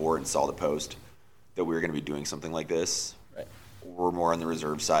answer before and saw the post that we were going to be doing something like this. Right. Were more on the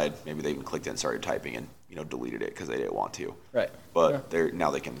reserve side. Maybe they even clicked it and started typing and deleted it because they didn't want to. Right. But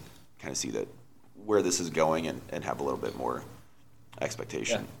now they can kind of see that where this is going and have a little bit more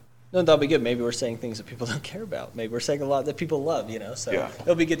expectation. Yeah. No, that'll be good. Maybe we're saying things that people don't care about. Maybe we're saying a lot that people love, So Yeah.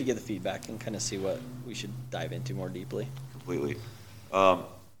 it'll be good to get the feedback and kind of see what we should dive into more deeply. Completely. All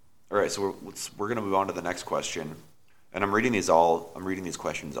right, so we're going to move on to the next question, and I'm reading these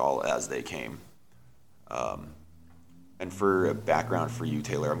questions all as they came. And for a background for you,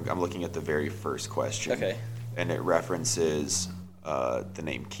 Taylor, I'm looking at the very first question. Okay. And it references the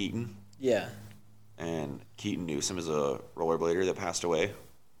name Keaton. Yeah. And Keaton Newsom is a rollerblader that passed away.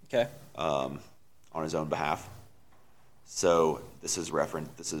 Okay. On his own behalf. So this is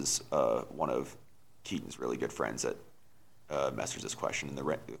one of Keaton's really good friends that messaged this question, and the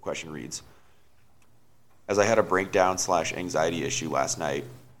question reads: as I had a breakdown/anxiety issue last night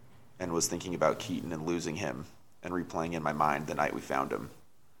and was thinking about Keaton and losing him and replaying in my mind the night we found him,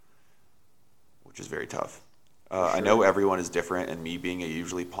 which is very tough. I know everyone is different, and me being a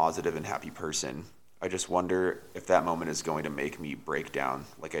usually positive and happy person, I just wonder if that moment is going to make me break down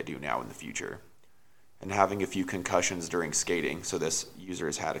like I do now in the future. And having a few concussions during skating, so this user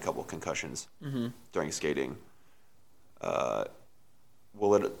has had a couple concussions during skating,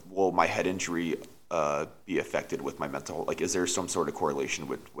 will my head injury be affected with my mental? Like, is there some sort of correlation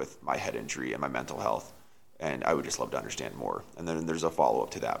with my head injury and my mental health? And I would just love to understand more. And then there's a follow-up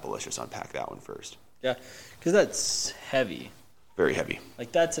to that, but let's just unpack that one first. Yeah, because that's heavy. Very heavy.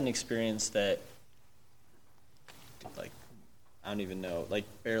 Like, that's an experience that, like, I don't even know, like,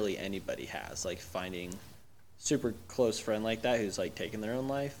 barely anybody has. Like, finding super close friend like that who's, like, taking their own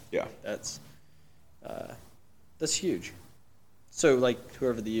life. Yeah. That's huge. So, like,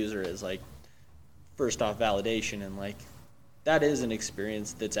 whoever the user is, like, first off, validation, and, like, that is an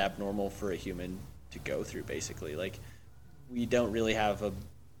experience that's abnormal for a human to go through, basically. Like, we don't really have a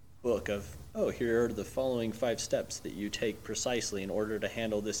book of, oh, here are the following 5 steps that you take precisely in order to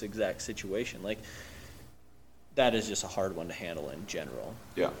handle this exact situation. Like, that is just a hard one to handle in general.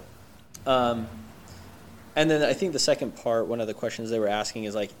 Yeah. And then I think the second part, one of the questions they were asking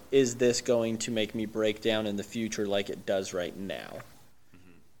is, like, is this going to make me break down in the future like it does right now?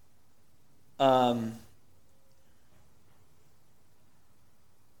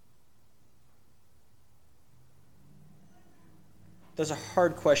 That's a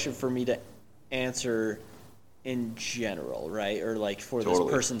hard question for me to answer in general, right? Or, like, for Totally.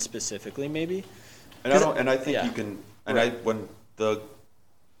 this person specifically, maybe. And I think yeah. you can. And Right. when the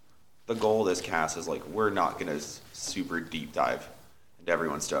goal of this cast is, like, we're not going to super deep dive into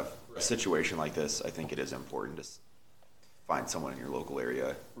everyone's stuff. Right. A situation like this, I think it is important to find someone in your local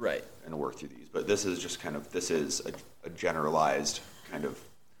area, Right. and work through these. But this is just a generalized kind of,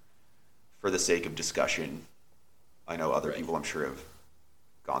 for the sake of discussion. I know other Right. people, I'm sure, have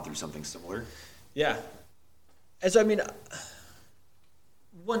gone through something similar. Yeah. And so, I mean,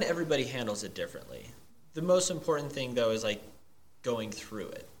 one, everybody handles it differently. The most important thing, though, is, like, going through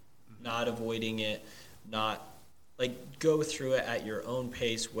it, not avoiding it, not, like, go through it at your own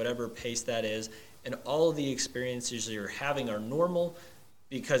pace, whatever pace that is. And all of the experiences you're having are normal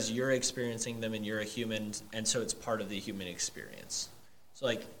because you're experiencing them and you're a human, and so it's part of the human experience. So,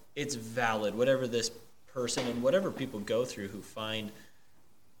 like, it's valid, whatever this person and whatever people go through who find,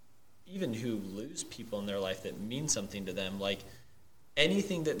 even who lose people in their life that mean something to them, like,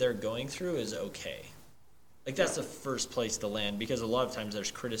 anything that they're going through is okay. Like, that's the first place to land, because a lot of times there's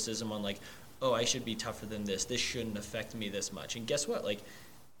criticism on, like, oh, I should be tougher than this. This shouldn't affect me this much. And guess what? Like,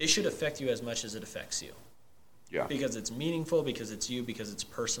 it should affect you as much as it affects you. Yeah. Because it's meaningful, because it's you, because it's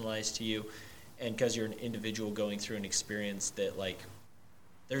personalized to you, and because you're an individual going through an experience that, like,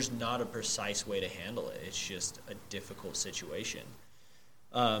 there's not a precise way to handle it. It's just a difficult situation.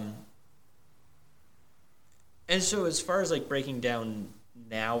 And so as far as like breaking down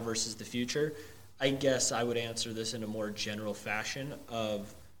now versus the future, I guess I would answer this in a more general fashion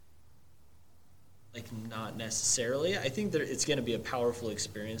of like not necessarily. I think that it's going to be a powerful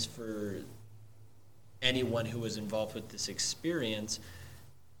experience for anyone who was involved with this experience.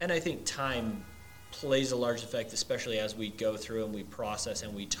 And I think time plays a large effect, especially as we go through and we process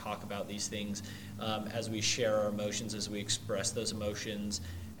and we talk about these things, as we share our emotions, as we express those emotions,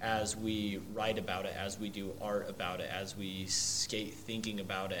 as we write about it, as we do art about it, as we skate thinking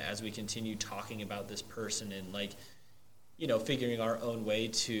about it, as we continue talking about this person and like, you know, figuring our own way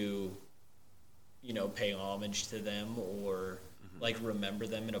to, you know, pay homage to them or like remember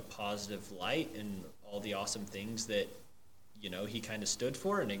them in a positive light and all the awesome things that, you know, he kind of stood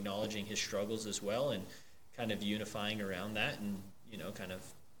for, and acknowledging his struggles as well and kind of unifying around that and, you know, kind of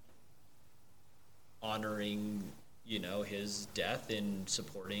honoring, you know, his death and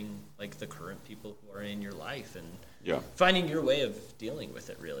supporting like the current people who are in your life and finding your way of dealing with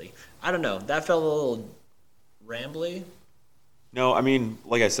it, really. I don't know. That felt a little rambly. No, I mean,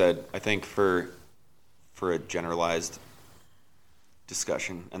 like I said, I think for a generalized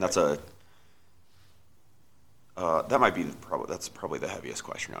discussion, and that's that might be that's probably the heaviest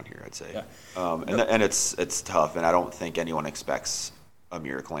question on here, I'd say. Yeah. And it's tough, and I don't think anyone expects a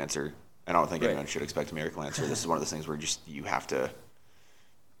miracle answer. I don't think anyone should expect a miracle answer. This is one of those things where you have to.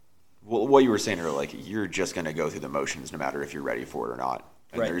 Well, what you were saying earlier, like you're just going to go through the motions no matter if you're ready for it or not,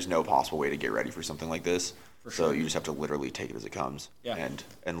 and there's no possible way to get ready for something like this. So you just have to literally take it as it comes,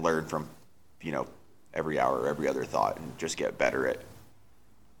 and learn from, you know, every hour, every other thought, and just get better at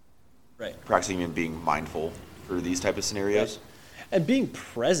practicing and being mindful for these type of scenarios. And being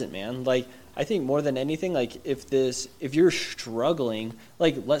present, man. Like, I think more than anything, like if you're struggling,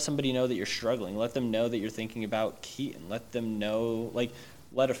 like let somebody know that you're struggling. Let them know that you're thinking about Keaton. Let them know, like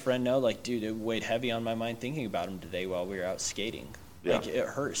let a friend know, like, dude, it weighed heavy on my mind thinking about him today while we were out skating. Yeah. Like it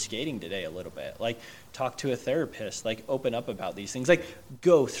hurt skating today a little bit. Like talk to a therapist, like open up about these things, like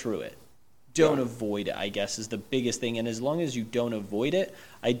go through it. Don't avoid it, I guess, is the biggest thing. And as long as you don't avoid it,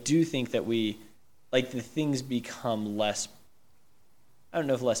 I do think that the things become less, I don't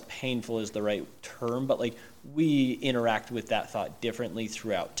know if less painful is the right term, but like we interact with that thought differently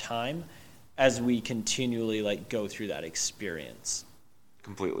throughout time as we continually like go through that experience.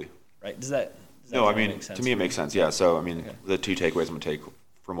 Completely. Right? Does that no, I mean, to me it makes sense. Yeah. So, I mean, the two takeaways I'm going to take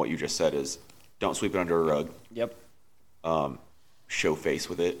from what you just said is don't sweep it under a rug. Yep. Show face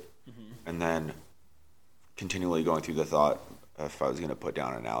with it. And then continually going through the thought, if I was going to put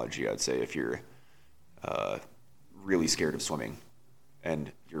down an analogy, I'd say if you're really scared of swimming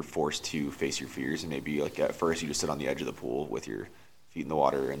and you're forced to face your fears, and maybe like at first you just sit on the edge of the pool with your feet in the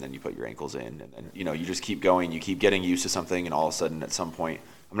water and then you put your ankles in, and then, you know, you just keep going, you keep getting used to something, and all of a sudden at some point,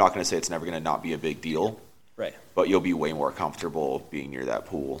 I'm not going to say it's never going to not be a big deal, right? But you'll be way more comfortable being near that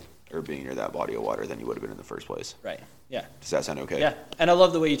pool or being near that body of water than you would have been in the first place. Right. Yeah. Does that sound okay? Yeah. And I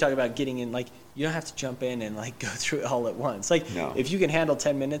love the way you talk about getting in, like, you don't have to jump in and, like, go through it all at once. Like, if you can handle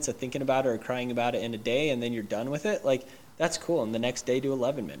 10 minutes of thinking about it or crying about it in a day and then you're done with it, like, that's cool. And the next day do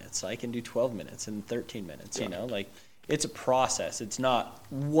 11 minutes. I can do 12 minutes and 13 minutes, you know? Like, it's a process. It's not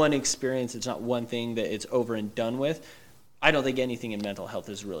one experience. It's not one thing that it's over and done with. I don't think anything in mental health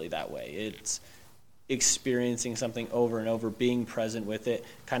is really that way. It's experiencing something over and over, being present with it,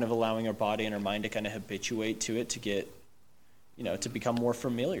 kind of allowing our body and our mind to kind of habituate to it, to get, you know, to become more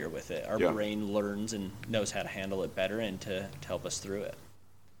familiar with it. Our brain learns and knows how to handle it better and to help us through it.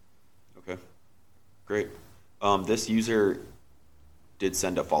 Okay, great. This user did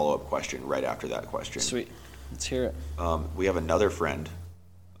send a follow-up question right after that question. Sweet. Let's hear it. We have another friend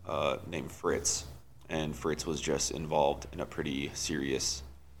named Fritz, and Fritz was just involved in a pretty serious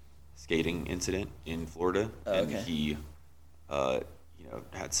skating incident in Florida, and he,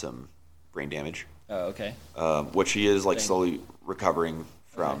 had some brain damage. Oh, okay. Which he is slowly recovering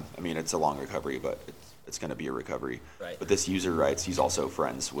from. Okay. I mean, it's a long recovery, but it's going to be a recovery. Right. But this user writes, he's also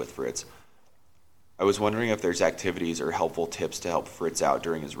friends with Fritz. I was wondering if there's activities or helpful tips to help Fritz out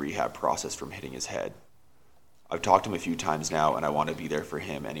during his rehab process from hitting his head. I've talked to him a few times now, and I want to be there for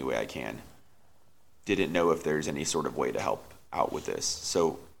him any way I can. Didn't know if there's any sort of way to help out with this.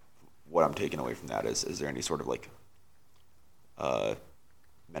 So what I'm taking away from that is there any sort of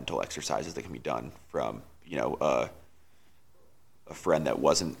mental exercises that can be done from, a friend that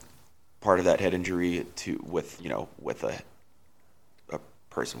wasn't part of that head injury with a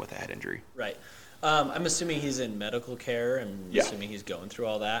person with a head injury? Right. I'm assuming he's in medical care. I'm assuming he's going through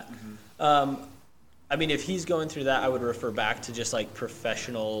all that. Mm-hmm. I mean, if he's going through that, I would refer back to just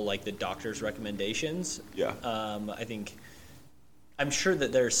professional, the doctor's recommendations. Yeah. I I'm sure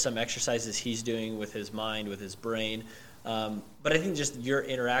that there's some exercises he's doing with his mind, with his brain. But I think just your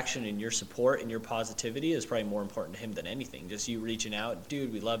interaction and your support and your positivity is probably more important to him than anything. Just you reaching out,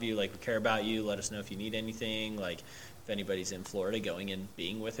 dude, we love you, like we care about you, let us know if you need anything, like if anybody's in Florida, going and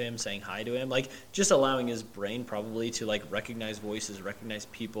being with him, saying hi to him, like just allowing his brain probably to like recognize voices, recognize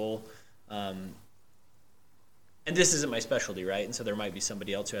people. And this isn't my specialty, right? And so there might be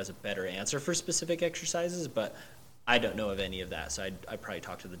somebody else who has a better answer for specific exercises, but I don't know of any of that. So I'd probably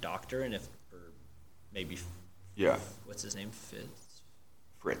talk to the doctor, and or maybe what's his name?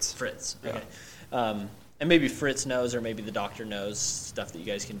 Fritz. Okay. Yeah. And maybe Fritz knows, or maybe the doctor knows stuff that you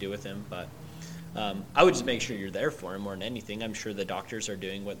guys can do with him. But I would just make sure you're there for him more than anything. I'm sure the doctors are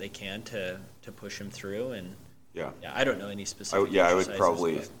doing what they can to push him through. And I don't know any specific. I would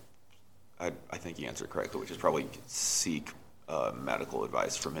probably. I think you answered correctly, which is probably seek medical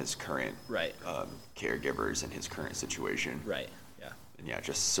advice from his current caregivers in his current situation. Right. Yeah. And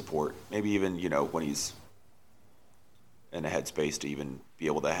just support. Maybe even when he's in a headspace to even be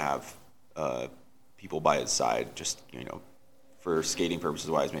able to have people by his side. Just for skating purposes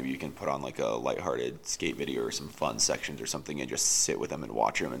wise, maybe you can put on like a lighthearted skate video or some fun sections or something, and just sit with him and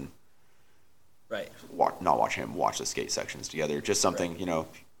watch him and not watch him, watch the skate sections together. Just something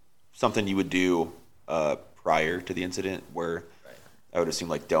something you would do prior to the incident, where I would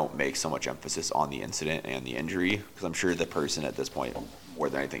assume don't make so much emphasis on the incident and the injury, because I'm sure the person at this point more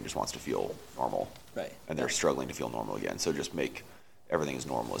than anything just wants to feel normal, and they're struggling to feel normal again. So just make everything as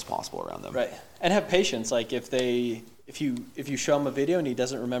normal as possible around them, and have patience. Like if you show him a video and he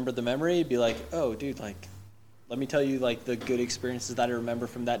doesn't remember the memory, be like, oh dude, let me tell you the good experiences that I remember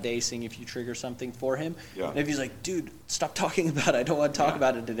from that day, seeing if you trigger something for him. And if he's like, dude, stop talking about it, I don't want to talk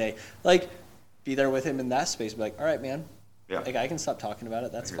about it today, be there with him in that space. Be like, all right, man, I can stop talking about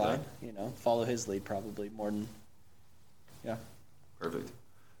it, that's fine. Follow his lead probably more than Perfect.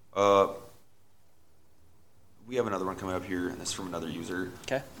 We have another one coming up here, and this is from another user.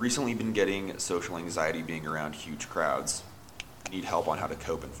 Okay. Recently been getting social anxiety being around huge crowds. Need help on how to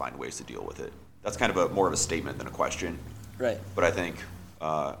cope and find ways to deal with it. That's kind of more of a statement than a question. Right. But I think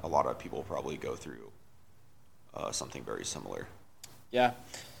a lot of people probably go through something very similar. Yeah.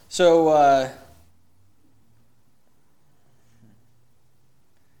 So I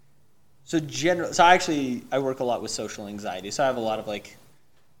work a lot with social anxiety. So I have a lot of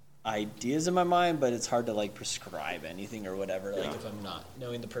ideas in my mind, but it's hard to prescribe anything or whatever, if I'm not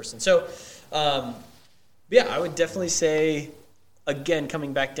knowing the person. So I would definitely say, again,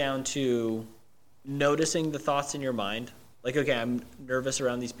 coming back down to noticing the thoughts in your mind. Okay, I'm nervous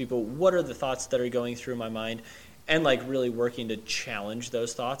around these people. What are the thoughts that are going through my mind? And really working to challenge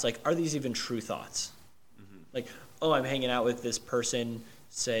those thoughts. Are these even true thoughts? Mm-hmm. I'm hanging out with this person,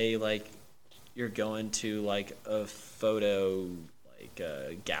 say you're going to a photo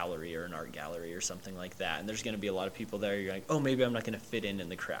gallery or an art gallery or something like that, and there's going to be a lot of people there. You're like, maybe I'm not going to fit in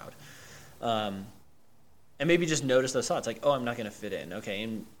the crowd. And maybe just notice those thoughts, I'm not going to fit in. Okay,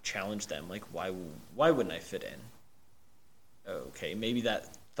 and challenge them. Why wouldn't I fit in? Okay, maybe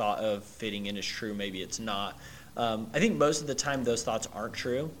that thought of fitting in is true. Maybe it's not. I think most of the time those thoughts aren't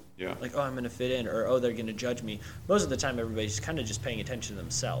true. Yeah. I'm going to fit in, or they're going to judge me. Most of the time everybody's kind of just paying attention to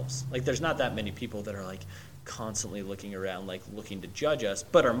themselves. There's not that many people that are constantly looking around, looking to judge us,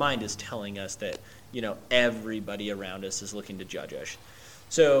 but our mind is telling us that, everybody around us is looking to judge us.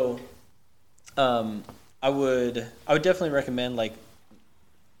 So, I would definitely recommend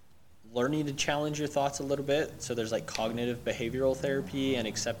learning to challenge your thoughts a little bit. So there's cognitive behavioral therapy and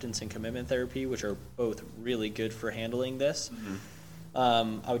acceptance and commitment therapy, which are both really good for handling this. Mm-hmm.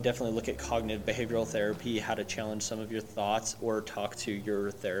 I would definitely look at cognitive behavioral therapy, how to challenge some of your thoughts, or talk to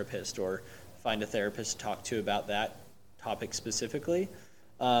your therapist, or find a therapist to talk to about that topic specifically.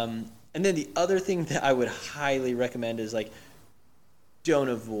 And then the other thing that I would highly recommend is don't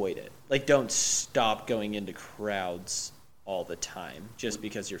avoid it. Don't stop going into crowds all the time just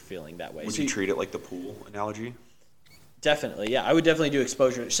because you're feeling that way. Would you treat it like the pool analogy? Definitely, yeah. I would definitely do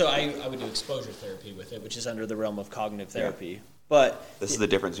exposure. So I would do exposure therapy with it, which is under the realm of cognitive therapy. Yeah. But this is the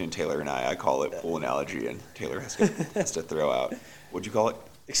difference between Taylor and I. I call it pool analogy, and Taylor has to throw out. What'd you call it?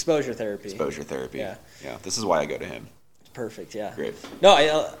 Exposure therapy. Exposure therapy. Yeah. This is why I go to him. Perfect. Yeah. Great.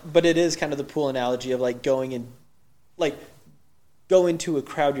 No, but it is kind of the pool analogy of going in, go into a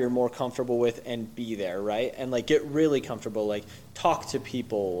crowd you're more comfortable with and be there, right? And get really comfortable, talk to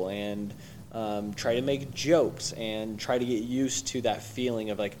people and try to make jokes and try to get used to that feeling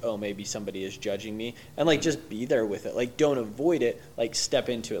of maybe somebody is judging me, and just be there with it. Don't avoid it, step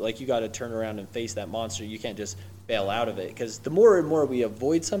into it. You got to turn around and face that monster. You can't just bail out of it, because the more and more we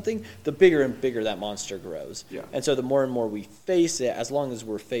avoid something, the bigger and bigger that monster grows. Yeah. And so the more and more we face it, as long as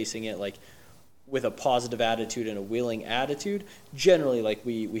we're facing it like with a positive attitude and a willing attitude, generally like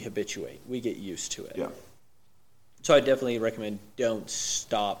we habituate, we get used to it. Yeah. So I definitely recommend don't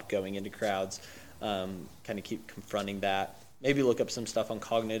stop going into crowds. Kind of keep confronting that. Maybe look up some stuff on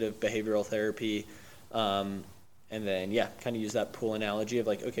cognitive behavioral therapy. And then, yeah, kind of use that pool analogy of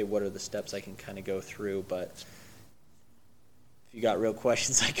like, okay, what are the steps I can kind of go through? But if you got real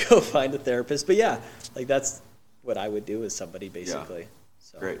questions, like go find a therapist. But yeah, like that's what I would do with somebody basically. Yeah.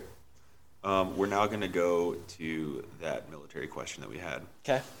 So. Great. We're now going to go to that military question that we had.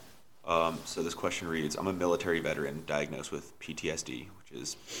 Okay. So this question reads, I'm a military veteran diagnosed with PTSD, which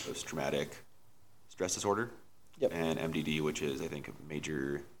is post-traumatic stress disorder, Yep. and MDD, which is, I think, a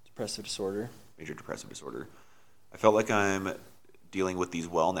major Depressive disorder. depressive disorder. I felt like I'm dealing with these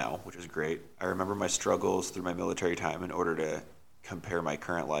well now, which is great. I remember my struggles through my military time in order to compare my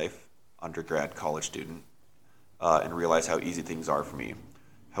current life, undergrad, college student, and realize how easy things are for me.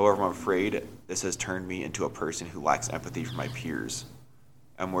 However, I'm afraid this has turned me into a person who lacks empathy for my peers.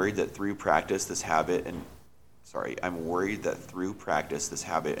 I'm worried that through practice this habit in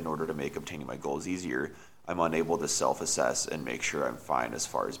order to make obtaining my goals easier, I'm unable to self-assess and make sure I'm fine as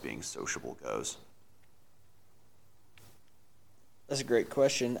far as being sociable goes. That's a great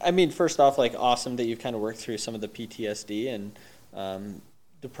question. I mean, first off, like awesome that you've kind of worked through some of the PTSD and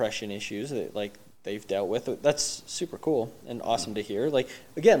depression issues that like they've dealt with. That's super cool and awesome to hear. Like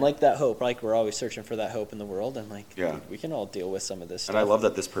again, like that hope. Like we're always searching for that hope in the world, and like we can all deal with some of this stuff. And I love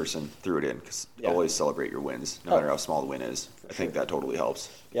that this person threw it in, because always celebrate your wins, no matter how small the win is. I think that totally helps.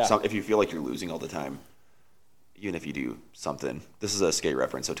 Yeah. If you feel like you're losing all the time, even if you do something, this is a skate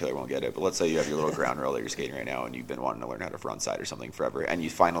reference, so Taylor won't get it, but let's say you have your little ground roll that you're skating right now and you've been wanting to learn how to front side or something forever, and you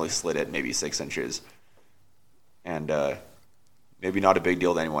finally slid it maybe 6 inches, and maybe not a big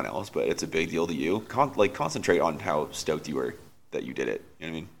deal to anyone else, but it's a big deal to you. Concentrate on how stoked you were that you did it. You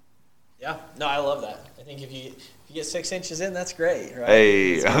know what I mean? Yeah. No, I love that. I think if you get 6 inches in, that's great, right?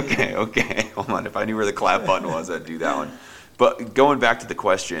 Hey, okay. Hold on. If I knew where the clap button was, I'd do that one. But going back to the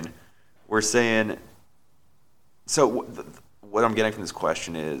question, we're saying, so what I'm getting from this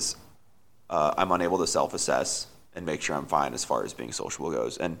question is I'm unable to self-assess and make sure I'm fine as far as being sociable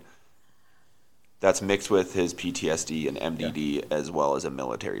goes. And that's mixed with his PTSD and MDD as well as a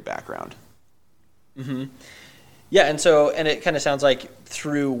military background. Mm-hmm. Yeah, and it kind of sounds like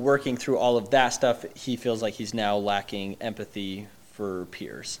through working through all of that stuff, he feels like he's now lacking empathy for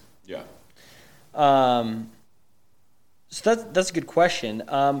peers. Yeah. So that's a good question.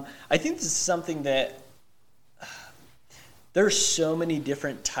 I think this is something that there's so many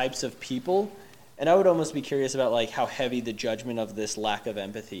different types of people, and I would almost be curious about like how heavy the judgment of this lack of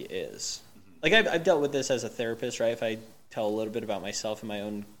empathy is. Like I've dealt with this as a therapist, right? If I tell a little bit about myself and my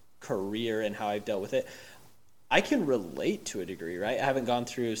own career and how I've dealt with it, I can relate to a degree, right? I haven't gone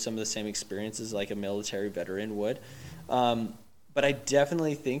through some of the same experiences like a military veteran would, but I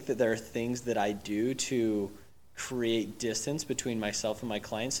definitely think that there are things that I do to create distance between myself and my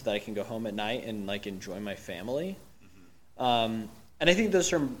clients so that I can go home at night and like enjoy my family. And I think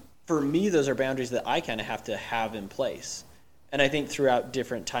for me, those are boundaries that I kind of have to have in place. And I think throughout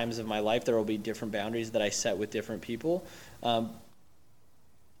different times of my life, there will be different boundaries that I set with different people.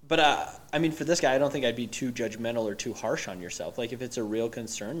 But I mean, for this guy, I don't think I'd be too judgmental or too harsh on yourself. Like if it's a real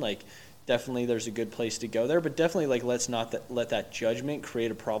concern, like definitely there's a good place to go there, but definitely like let's not let that judgment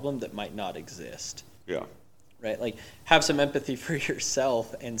create a problem that might not exist. Yeah. Right? Like have some empathy for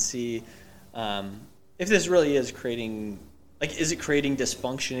yourself and see if this really is creating, like, is it creating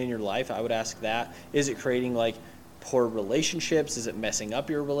dysfunction in your life? I would ask that. Is it creating like poor relationships? Is it messing up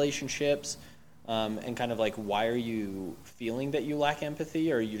your relationships? And kind of like, why are you feeling that you lack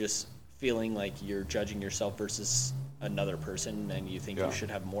empathy? Or are you just feeling like you're judging yourself versus another person and you think you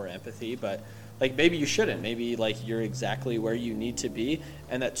should have more empathy? But like maybe you shouldn't. Maybe like you're exactly where you need to be,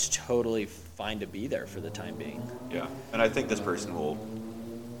 and that's totally fine to be there for the time being. Yeah, and I think this person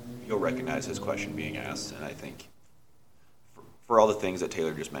you'll recognize his question being asked, and I think for all the things that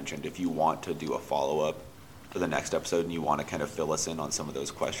Taylor just mentioned, if you want to do a follow-up for the next episode and you want to kind of fill us in on some of those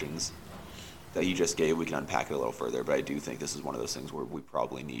questions that you just gave, we can unpack it a little further. But I do think this is one of those things where we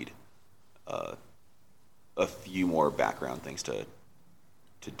probably need a few more background things to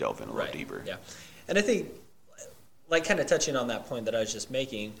delve in a little deeper. Yeah, and I think, like, kind of touching on that point that I was just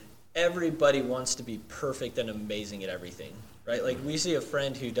making, everybody wants to be perfect and amazing at everything, right? Like, we see a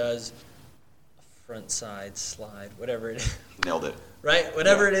friend who does a front side slide, whatever it is. Nailed it. Right?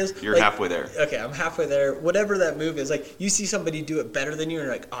 Whatever it is. You're like, halfway there. Okay, I'm halfway there. Whatever that move is, like, you see somebody do it better than you, and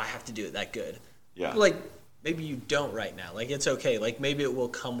you're like, oh, I have to do it that good. Yeah. Like, maybe you don't right now. Like, it's okay. Like, maybe it will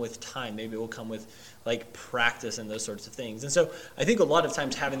come with time. Maybe it will come with, like, practice and those sorts of things. And so I think a lot of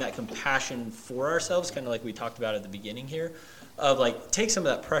times having that compassion for ourselves, kind of like we talked about at the beginning here, of, like, take some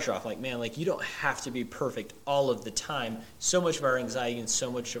of that pressure off. Like, man, like, you don't have to be perfect all of the time. So much of our anxiety and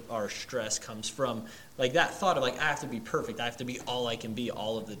so much of our stress comes from, like, that thought of, like, I have to be perfect. I have to be all I can be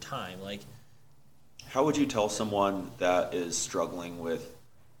all of the time. Like, how would you tell someone that is struggling with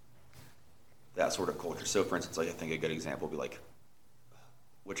that sort of culture? So, for instance, like, I think a good example would be like,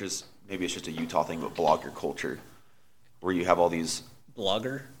 which is maybe it's just a Utah thing, but blogger culture, where you have all these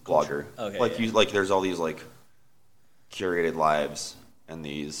blogger. Okay. Like there's all these like curated lives and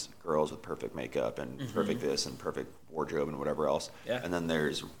these girls with perfect makeup and perfect this and perfect wardrobe and whatever else. Yeah. And then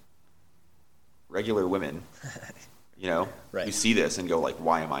there's regular women, you know, right. who see this and go like,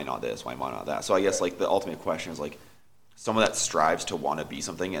 why am I not this? Why am I not that? So I guess like the ultimate question is like, someone that strives to want to be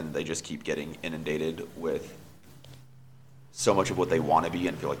something and they just keep getting inundated with so much of what they want to be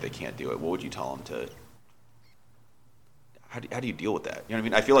and feel like they can't do it. What would you tell them to? How do you deal with that? You know what I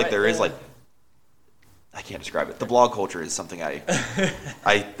mean? I feel like there is like, I can't describe it. The blog culture is something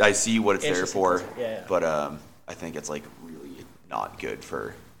I see what it's there for, but I think it's like really not good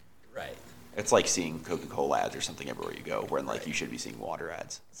for. Right. It's like seeing Coca-Cola ads or something everywhere you go, when like you should be seeing water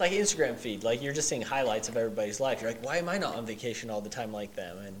ads. It's like Instagram feed. Like, you're just seeing highlights of everybody's life. You're like, why am I not on vacation all the time like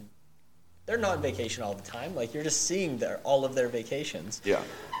them? And they're not on vacation all the time. Like, you're just seeing all of their vacations. Yeah.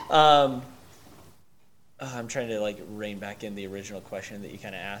 I'm trying to like rein back in the original question that you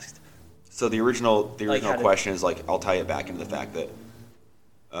kind of asked. So the original question is like, I'll tie it back into the fact that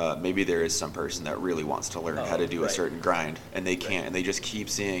maybe there is some person that really wants to learn how to do a certain grind, and they can't, and they just keep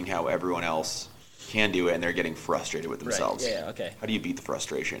seeing how everyone else can do it, and they're getting frustrated with themselves. Right. Yeah. Okay. How do you beat the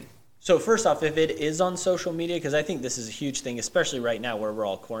frustration? So first off, if it is on social media, because I think this is a huge thing, especially right now where we're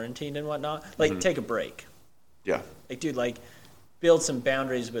all quarantined and whatnot, like take a break. Yeah. Like, dude, like build some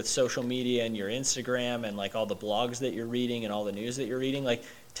boundaries with social media and your Instagram and like all the blogs that you're reading and all the news that you're reading. Like,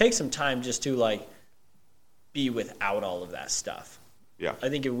 take some time just to like be without all of that stuff. Yeah. I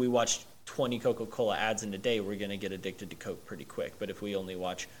think if we watch 20 Coca-Cola ads in a day, we're going to get addicted to Coke pretty quick. But if we only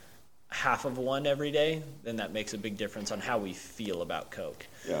watch half of one every day, then that makes a big difference on how we feel about Coke.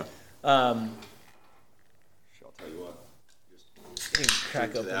 Yeah. I'll tell you what.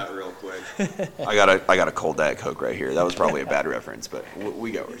 Crack open that real quick. I got a cold Diet Coke right here. That was probably a bad reference, but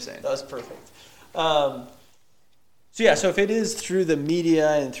we get what we're saying. That was perfect. So if it is through the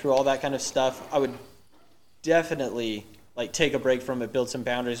media and through all that kind of stuff, I would definitely like take a break from it, build some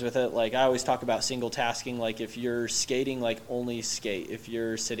boundaries with it. Like, I always talk about single tasking. Like, if you're skating, like only skate. If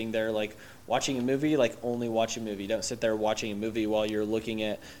you're sitting there like watching a movie, like only watch a movie. Don't sit there watching a movie while you're looking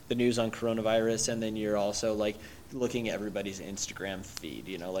at the news on coronavirus, and then you're also like looking at everybody's Instagram feed.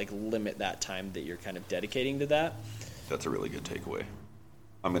 You know, like limit that time that you're kind of dedicating to that. That's a really good takeaway.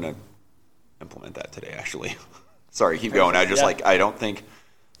 I'm gonna implement that today, actually. Sorry, keep going. I just I don't think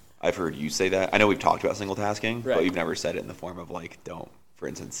I've heard you say that. I know we've talked about single tasking, but you've never said it in the form of like, for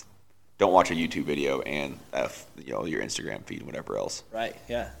instance, don't watch a YouTube video and your Instagram feed and whatever else. Right.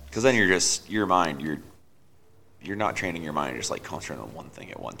 Yeah. Because then your mind, you're not training your mind, just like concentrating on one thing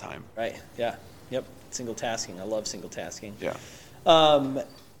at one time. Right. Yeah. Yep. Single tasking. I love single tasking. Yeah.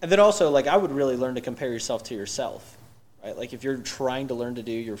 And then also, like, I would really learn to compare yourself to yourself, right? Like, if you're trying to learn to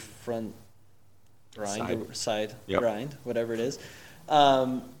do your front grind, side grind, whatever it is,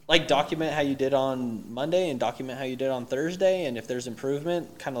 like, document how you did on Monday and document how you did on Thursday. And if there's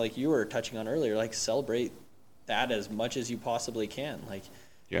improvement, kind of like you were touching on earlier, like, celebrate that as much as you possibly can. Like,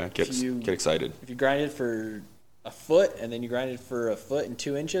 get excited. If you grinded for a foot and then you grinded for a foot and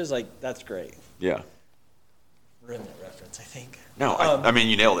 2 inches, like, that's great. Yeah. Ruined that reference, I think. No, I mean,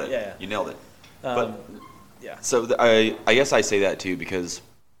 you nailed it. Yeah. You nailed it. Yeah. So I guess I say that too because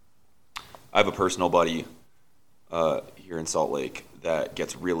I have a personal buddy here in Salt Lake that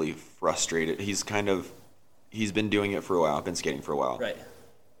gets really frustrated. He's been doing it for a while, been skating for a while. Right.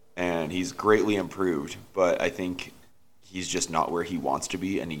 And he's greatly improved, but I think he's just not where he wants to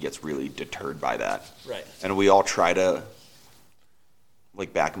be, and he gets really deterred by that. Right. And we all try to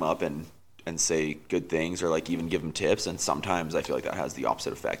like back him up and say good things or like even give him tips, and sometimes I feel like that has the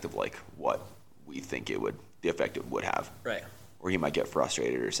opposite effect of like what we think the effect it would have. Right. Or he might get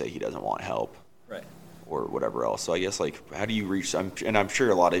frustrated or say he doesn't want help. Right. Or whatever else. So I guess like how do you reach and I'm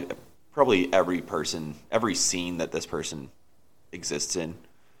sure probably every scene that this person exists in,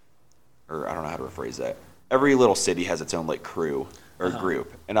 or I don't know how to rephrase that. Every little city has its own like crew or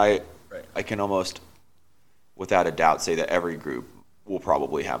group. And I can almost without a doubt say that every group will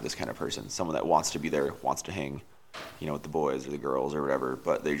probably have this kind of person, someone that wants to be there, wants to hang, with the boys or the girls or whatever,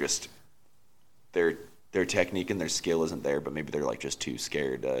 but they're their technique and their skill isn't there, but maybe they're like just too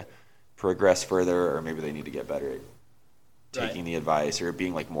scared to progress further, or maybe they need to get better at taking the advice or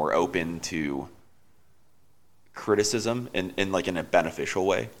being like more open to criticism in like in a beneficial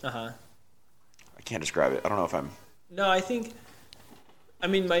way. I can't describe it. I don't know if I'm. No, I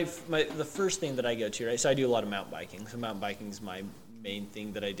mean, the first thing that I go to, right? So I do a lot of mountain biking. So mountain biking is my main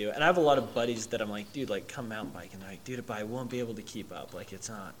thing that I do. And I have a lot of buddies that I'm like, dude, like come mountain biking. They're like, dude, but I won't be able to keep up. Like it's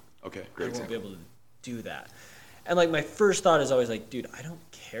not. Okay, great I won't example. be able to do that. And like my first thought is always like, dude, I don't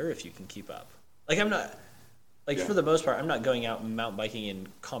care if you can keep up. Like I'm not. Like for the most part, I'm not going out and mountain biking in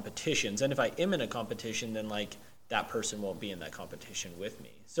competitions. And if I am in a competition, then like that person won't be in that competition with me.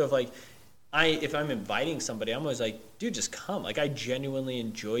 So if I'm inviting somebody, I'm always like, dude, just come. Like I genuinely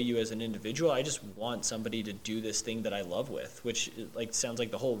enjoy you as an individual. I just want somebody to do this thing that I love with, which like sounds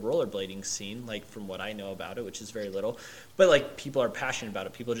like the whole rollerblading scene, like from what I know about it, which is very little. But like people are passionate about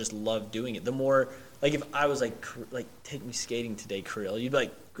it. People just love doing it. The more like if I was like take me skating today, Kirill, you'd be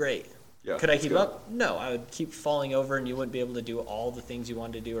like, great. Yeah, could I keep up? No, I would keep falling over and you wouldn't be able to do all the things you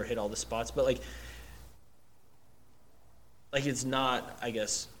wanted to do or hit all the spots. But like it's not, I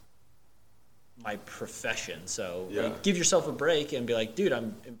guess, my profession. So like, give yourself a break and be like, dude,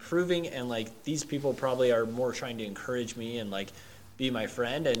 I'm improving. And like, these people probably are more trying to encourage me and like be my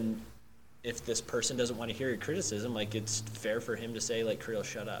friend. And if this person doesn't want to hear your criticism, like it's fair for him to say like, Kirill,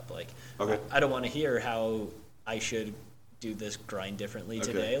 shut up. Like, I don't want to hear how I should do this grind differently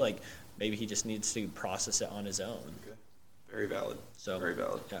today. Like maybe he just needs to process it on his own. Okay. Very valid. Very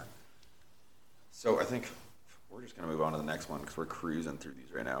valid. Yeah. So I think we're just going to move on to the next one because we're cruising through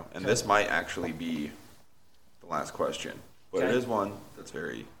these right now. And this might actually be the last question. But it is one that's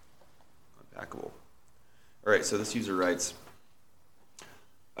very unpackable. All right, so this user writes,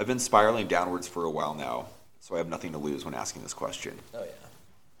 I've been spiraling downwards for a while now, so I have nothing to lose when asking this question. Oh, yeah.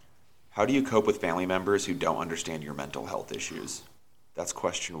 How do you cope with family members who don't understand your mental health issues? That's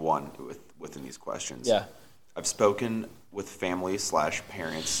question one within these questions. Yeah. I've spoken with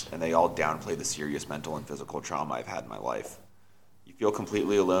family/parents, and they all downplay the serious mental and physical trauma I've had in my life. You feel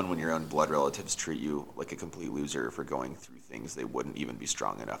completely alone when your own blood relatives treat you like a complete loser for going through things they wouldn't even be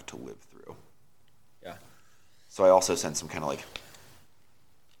strong enough to live through. Yeah. So I also sense some kind of like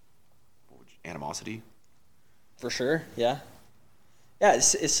animosity. For sure, yeah. Yeah, it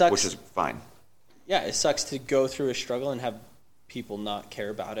sucks. Which is fine. Yeah, it sucks to go through a struggle and have people not care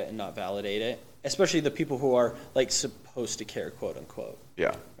about it and not validate it, especially the people who are like supposed to care, quote unquote.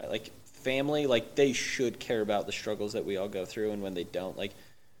 Yeah. Right? Like family, like they should care about the struggles that we all go through, and when they don't, like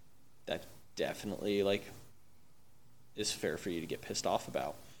that definitely like is fair for you to get pissed off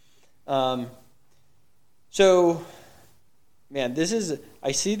about. So man,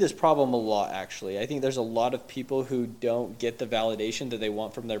 I see this problem a lot actually. I think there's a lot of people who don't get the validation that they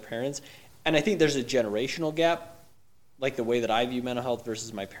want from their parents, and I think there's a generational gap. Like the way that I view mental health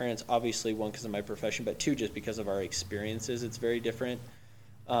versus my parents, obviously one because of my profession, but two just because of our experiences, it's very different.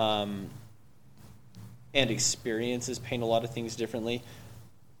 And experiences paint a lot of things differently.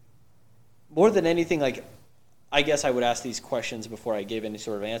 More than anything, like I guess I would ask these questions before I gave any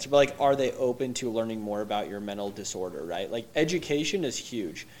sort of answer, but like are they open to learning more about your mental disorder, right? Like education is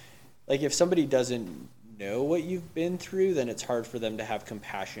huge. Like if somebody doesn't know what you've been through, then it's hard for them to have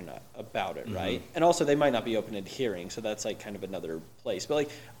compassion about it, right? And also they might not be open to hearing, so that's like kind of another place. But like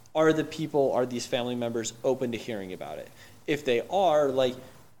are these family members open to hearing about it? If they are, like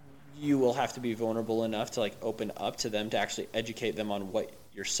you will have to be vulnerable enough to like open up to them to actually educate them on what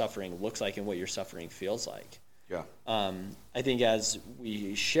your suffering looks like and what your suffering feels like. Yeah. I think as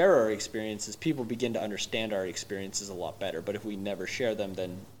we share our experiences, people begin to understand our experiences a lot better. But if we never share them,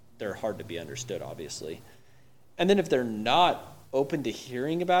 then they're hard to be understood, obviously. And then if they're not open to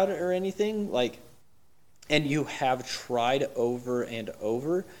hearing about it or anything, like, and you have tried over and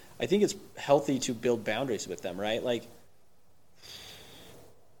over, I think it's healthy to build boundaries with them, right? Like,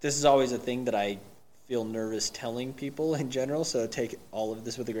 this is always a thing that I feel nervous telling people in general, so take all of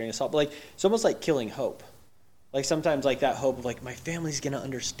this with a grain of salt. But like, it's almost like killing hope. Like sometimes like that hope of like my family's going to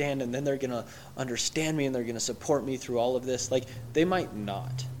understand and then they're going to understand me and they're going to support me through all of this. Like they might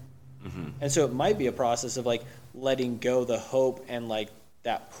not. And so it might be a process of like letting go the hope and like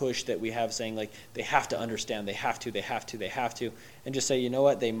that push that we have saying like they have to understand, they have to, and just say, you know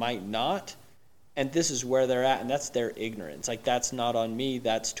what, they might not. And this is where they're at, and that's their ignorance. Like that's not on me,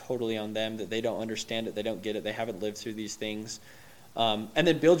 that's totally on them, that they don't understand it, they don't get it, they haven't lived through these things. And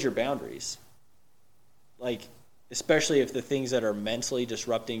then build your boundaries. Like, especially if the things that are mentally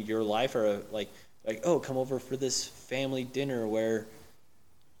disrupting your life are like, oh, come over for this family dinner where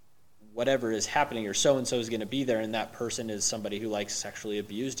whatever is happening or so-and-so is going to be there and that person is somebody who like sexually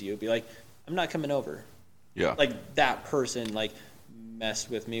abused you. Be like, I'm not coming over. Yeah. Like that person like messed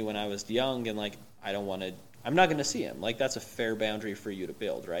with me when I was young, and like I'm not going to see him. Like that's a fair boundary for you to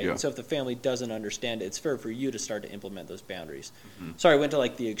build, right? Yeah. And so if the family doesn't understand it, it's fair for you to start to implement those boundaries. Sorry, I went to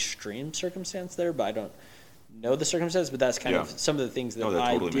like the extreme circumstance there, but I don't know the circumstance, but that's kind of some of the things that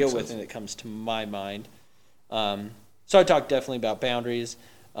I totally deal makes with sense. and it comes to my mind. So I talk definitely about boundaries,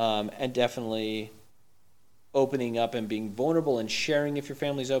 and definitely opening up and being vulnerable and sharing if your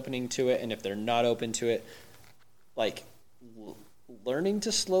family's opening to it, and if they're not open to it, like learning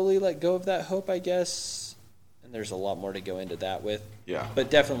to slowly let go of that hope, I guess. And there's a lot more to go into that with. Yeah.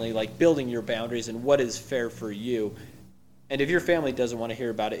 But definitely like building your boundaries and what is fair for you. And if your family doesn't want to hear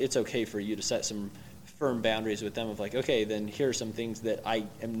about it, it's okay for you to set some firm boundaries with them of like, okay, then here are some things that I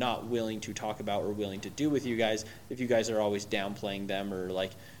am not willing to talk about or willing to do with you guys. If you guys are always downplaying them or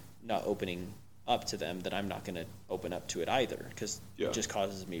like not opening up to them, then I'm not going to open up to it either, because it just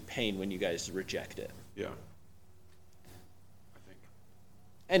causes me pain when you guys reject it. Yeah. I think.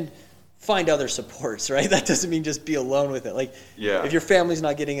 And find other supports, right? That doesn't mean just be alone with it. Like, if your family's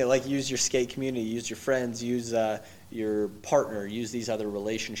not getting it, like use your skate community, use your friends, use your partner, use these other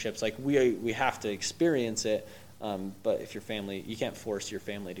relationships. Like we have to experience it, but if your family, you can't force your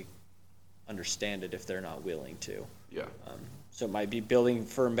family to understand it if they're not willing to. Yeah. So it might be building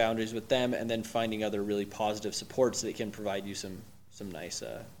firm boundaries with them, and then finding other really positive supports that can provide you some nice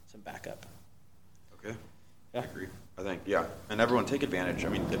some backup. Okay. Yeah. I agree. I think, and everyone take advantage. I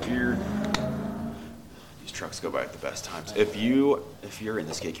mean, these trucks go by at the best times. If you're in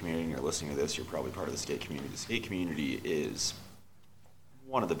the skate community and you're listening to this, you're probably part of the skate community. The skate community is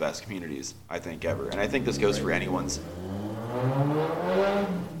one of the best communities, I think, ever. And I think this goes for anyone's.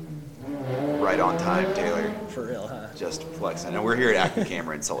 Right on time, Taylor. For real, huh? Just flexing. And we're here at Acme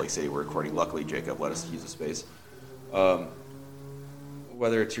Camera in Salt Lake City. We're recording. Luckily, Jacob let us use the space.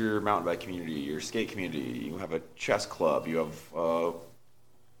 Whether it's your mountain bike community, your skate community, you have a chess club, you have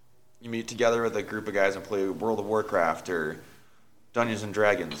you meet together with a group of guys and play World of Warcraft or Dungeons and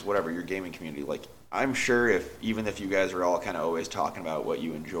Dragons, whatever, your gaming community. Like, I'm sure even if you guys are all kind of always talking about what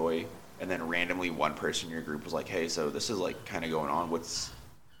you enjoy, and then randomly one person in your group was like, hey, so this is like kind of going on, what's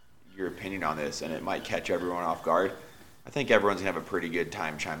your opinion on this? And it might catch everyone off guard. I think everyone's gonna have a pretty good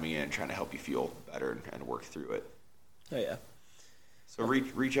time chiming in and trying to help you feel better and work through it. Oh yeah. So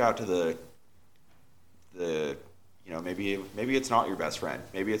reach out to the maybe it's not your best friend.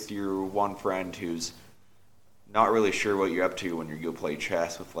 Maybe it's your one friend who's not really sure what you're up to when you go play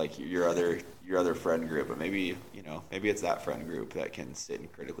chess with like your other friend group. But maybe it's that friend group that can sit and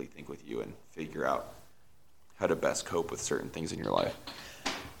critically think with you and figure out how to best cope with certain things in your life.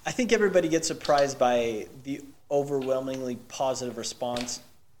 I think everybody gets surprised by the overwhelmingly positive response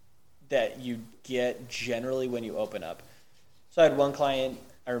that you get generally when you open up. So I had one client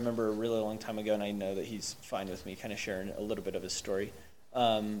I remember a really long time ago, and I know that he's fine with me kind of sharing a little bit of his story.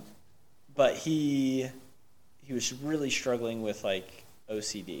 But he was really struggling with like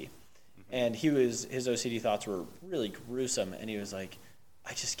OCD, and his OCD thoughts were really gruesome, and he was like,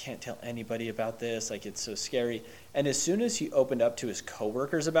 I just can't tell anybody about this. Like, it's so scary. And as soon as he opened up to his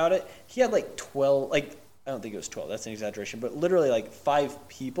coworkers about it, he had like 12, like, I don't think it was 12, that's an exaggeration, but literally like 5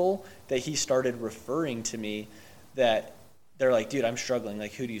 people that he started referring to me that they're like, dude, I'm struggling.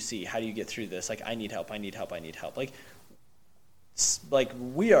 Like, who do you see? How do you get through this? Like, I need help. Like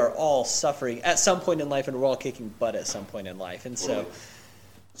we are all suffering at some point in life, and we're all kicking butt at some point in life. And so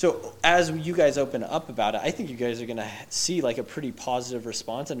as you guys open up about it, I think you guys are going to see like a pretty positive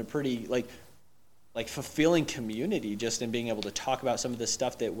response and a pretty like fulfilling community just in being able to talk about some of this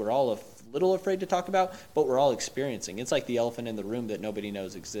stuff that we're all a little afraid to talk about, but we're all experiencing. It's like the elephant in the room that nobody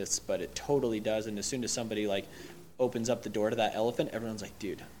knows exists, but it totally does. And as soon as somebody like opens up the door to that elephant, everyone's like,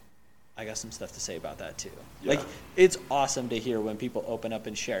 dude, I got some stuff to say about that too. Yeah. Like, it's awesome to hear when people open up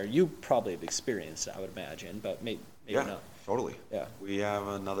and share. You probably have experienced it, I would imagine, but maybe not. Totally. Yeah. We have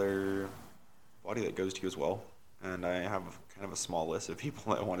another buddy that goes to you as well, and I have kind of a small list of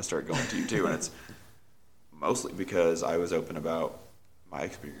people that want to start going to you too, and it's mostly because I was open about my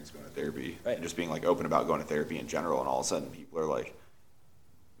experience going to therapy, right, and just being like open about going to therapy in general, and all of a sudden people are like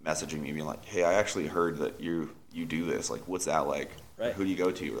messaging me being like, hey, I actually heard that you do this. Like, what's that like? Right. Who do you go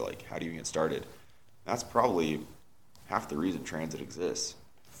to? Or like, how do you get started? That's probably half the reason transit exists.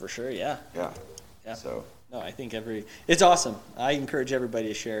 For sure, yeah. Yeah. So no, I think it's awesome. I encourage everybody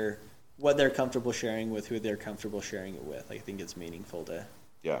to share what they're comfortable sharing with who they're comfortable sharing it with. I think it's meaningful to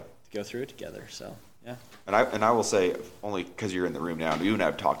go through it together. So yeah. And I will say, only because you're in the room now, you and I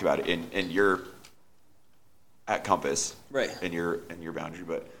have talked about it in your at Compass, right? In your boundary,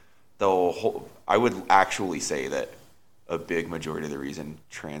 but I would actually say that a big majority of the reason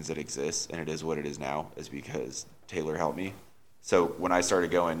transit exists and it is what it is now is because Taylor helped me. So when I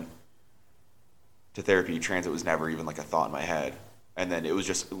started going to therapy, transit was never even like a thought in my head. And then it was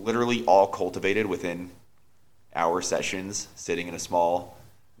just literally all cultivated within hour sessions, sitting in a small,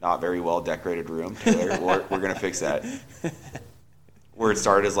 not very well decorated room. Taylor, we're going to fix that. Where it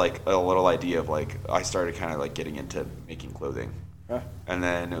started as like a little idea of like, I started kind of like getting into making clothing. Huh. And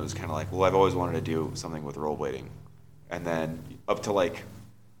then it was kind of like, well, I've always wanted to do something with rollerblading. And then up to like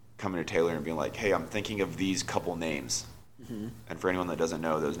coming to Taylor and being like, hey, I'm thinking of these couple names. Mm-hmm. And for anyone that doesn't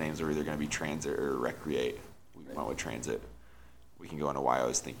know, those names are either going to be transit or recreate. We went with transit. We can go into why I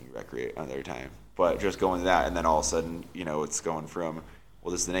was thinking recreate another time. But just going to that, and then all of a sudden, you know, it's going from,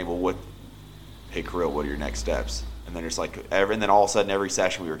 well, this is the name. Well, hey, Kirill, what are your next steps? And then it's like, and then all of a sudden, every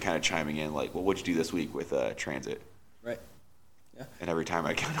session we were kind of chiming in, like, well, what'd you do this week with transit? Right. Yeah. And every time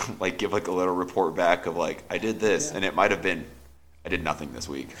I kind of like give like a little report back of like, I did this, yeah. And it might have been, I did nothing this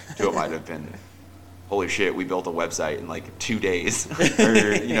week. To it might have been, holy shit, we built a website in like 2 days,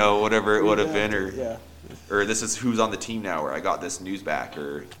 or you know, whatever it would have been, or yeah. Or this is who's on the team now, or I got this news back,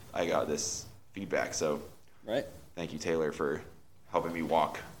 or I got this feedback. So, right. Thank you, Taylor, for helping me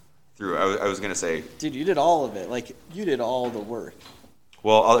walk through. I was gonna say, dude, you did all of it. Like you did all the work.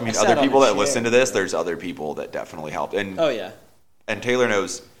 Well, I mean, other people that listen to this, there's other people that definitely helped. And oh yeah. And Taylor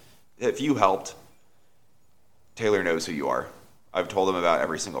knows if you helped. Taylor knows who you are. I've told him about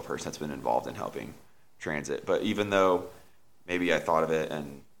every single person that's been involved in helping transit. But even though maybe I thought of it,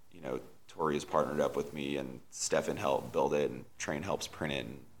 and you know, Tori has partnered up with me, and Stefan helped build it, and Train helps print it,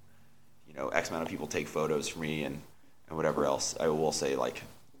 and you know, X amount of people take photos for me, and whatever else. I will say, like,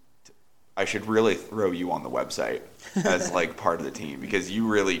 I should really throw you on the website as like part of the team, because you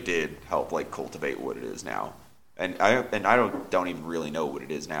really did help like cultivate what it is now. And I don't even really know what it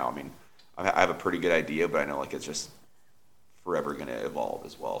is now. I mean, I have a pretty good idea, but I know like it's just forever going to evolve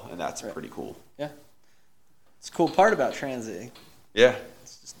as well, and that's right. Pretty cool. Yeah, it's a cool part about transit. Yeah,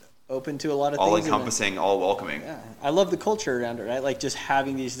 it's just open to a lot of all things. All encompassing, all welcoming. Yeah, I love the culture around it. Right, like just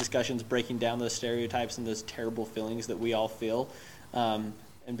having these discussions, breaking down those stereotypes and those terrible feelings that we all feel.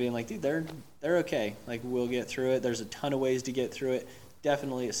 And being like, dude, they're okay. Like, we'll get through it. There's a ton of ways to get through it.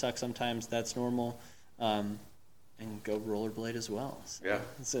 Definitely, it sucks sometimes. That's normal. And go rollerblade as well. So yeah.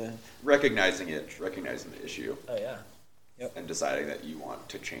 It's recognizing the issue. Oh yeah. Yep. And deciding that you want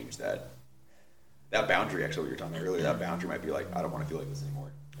to change that boundary. Actually, what you were talking about earlier, that boundary might be like, I don't want to feel like this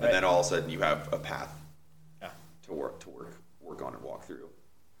anymore. Right. And then all of a sudden, you have a path. Yeah. To work on and walk through.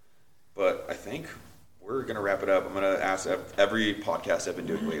 But I think we're going to wrap it up. I'm going to ask every podcast I've been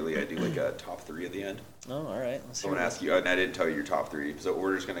doing lately, I do like a top 3 at the end. Oh, all right. So I'm going to ask you, and I didn't tell you your top 3, so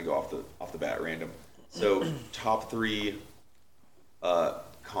we're just going to go off the bat random. So top 3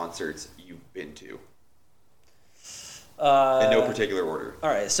 concerts you've been to. In no particular order. All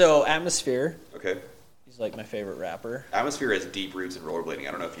right, so Atmosphere. Okay. He's like my favorite rapper. Atmosphere has deep roots in rollerblading.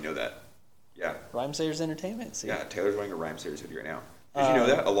 I don't know if you know that. Yeah. Rhymesayers Entertainment. See? Yeah, Taylor's wearing a Rhymesayers hoodie right now. Did you know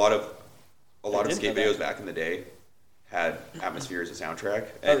that? A lot of skate videos back in the day had Atmosphere as a soundtrack,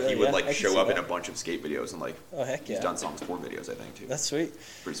 and he would like show up in a bunch of skate videos, and like he's done songs for videos, I think, too. That's sweet.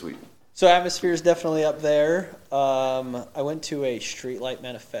 Pretty sweet. So Atmosphere is definitely up there. I went to a Streetlight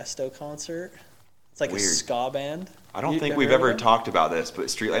Manifesto concert. It's like weird. A ska band. I don't think we've ever talked about this, but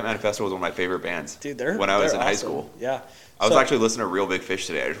Streetlight Manifesto was one of my favorite bands. Dude, when I was in awesome. high school. Yeah. I was actually listening to Real Big Fish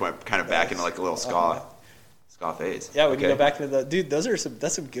today. I just went kind of back into like a little ska phase. Yeah, we can go back into the dude.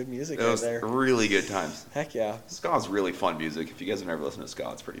 That's some good music right there. Really good times. Heck yeah. Ska's really fun music. If you guys have never listened to ska,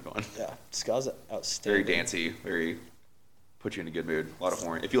 it's pretty fun. Yeah, ska's outstanding. Very dancey. Very put you in a good mood. A lot of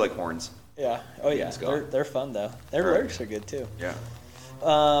horn. If you like horns. Yeah. Oh yeah. They're fun though. Their lyrics are good too. Yeah.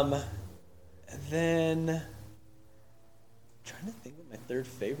 Then I'm trying to think what my third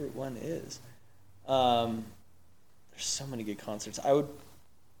favorite one is. There's so many good concerts. I would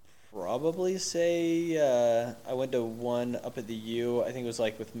probably say I went to one up at the U. I think it was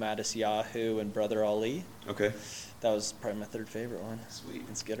like with Mattis Yahoo and Brother Ali. Okay. That was probably my third favorite one. Sweet.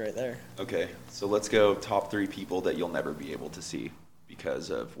 It's good right there. Okay. So let's go top 3 people that you'll never be able to see because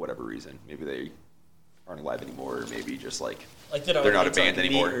of whatever reason. Maybe they aren't alive anymore, or maybe just like they're not a band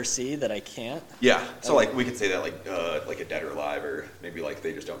anymore. Meet or see that I can't. Yeah. So like we could say that like a Dead or Alive, or maybe like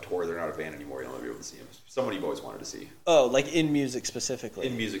they just don't tour. They're not a band anymore. You'll never be able to see them. Someone you've always wanted to see. Oh, like in music specifically.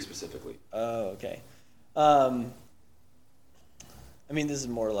 In music specifically. Oh, okay. I mean, this is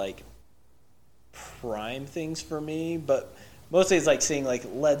more like prime things for me, but mostly it's like seeing like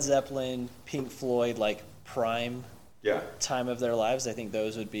Led Zeppelin, Pink Floyd, like prime time of their lives. I think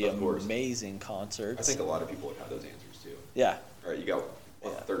those would be amazing concerts. I think a lot of people would have those answers too. Yeah. All right, you got a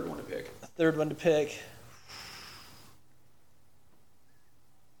third one to pick. A third one to pick.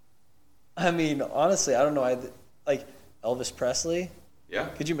 I mean, honestly, I don't know. Like Elvis Presley. Yeah.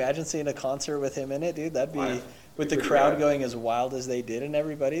 Could you imagine seeing a concert with him in it, dude? That'd be with the pretty crowd rad. going as wild as they did and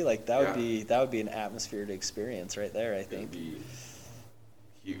everybody. Like that would Yeah. be an atmosphere to experience right there. I It'd think. be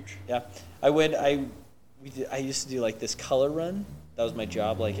huge. Yeah, I used to do like this color run. That was my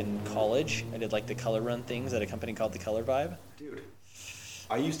job, like in college. I did like the color run things at a company called the Color Vibe. Dude,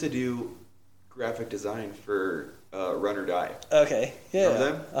 I used to do graphic design for Run or Die. Okay, yeah.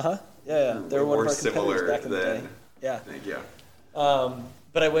 Remember them? Uh huh. Yeah. They were one of More our competitors similar back in the day. than. Yeah. I think, yeah.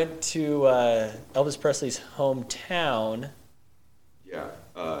 But I went to Elvis Presley's hometown. Yeah.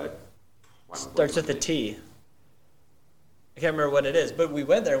 Why am I Starts blanking with on a the T. I can't remember what it is, but we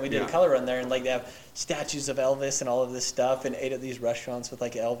went there and we did a Yeah. color run there, and like they have statues of Elvis and all of this stuff, and ate at these restaurants with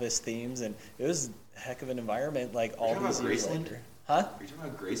like Elvis themes, and it was a heck of an environment. Like all talking these about years Graceland? later, huh? Are you talking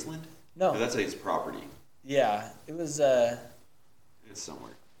about Graceland? No. That's his property. Yeah, it was. It's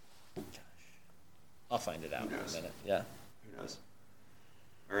somewhere. I'll find it out in a knows? minute. Yeah. Who knows?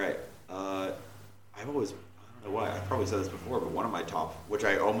 All right. I've always, I don't know why, I've probably said this before, but one of my top, which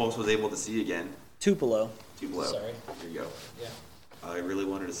I almost was able to see again, Tupelo. Tupelo. Sorry. There you go. Yeah. I really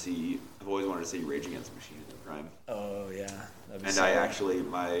wanted to see, I've always wanted to see Rage Against the Machine in their prime. Oh yeah. That'd be And so I cool. actually,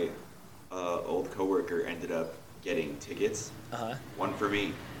 my old coworker ended up getting tickets. Uh-huh. One for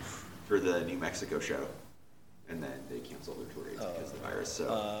me for the New Mexico show. And then they canceled their tour dates because of the virus.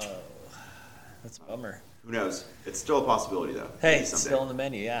 So That's a bummer. who knows? It's still a possibility though. Hey, Maybe it's someday. still on the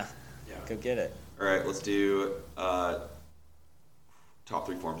menu. Yeah. Yeah. Go get it. All right, let's do top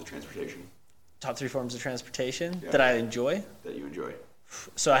 3 forms of transportation Top 3 forms of transportation Yeah. that I enjoy. that you enjoy.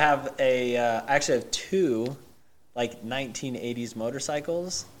 So I have I actually have 2 like 1980s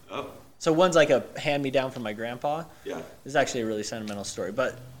motorcycles. Oh, So one's like a hand me down from my grandpa. yeah. This is actually a really sentimental story,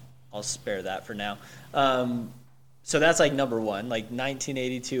 but I'll spare that for now. So that's like number 1, like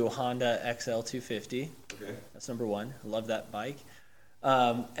 1982 Honda XL 250. Okay. That's number 1. I love that bike.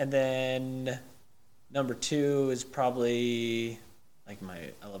 And then number 2 is probably like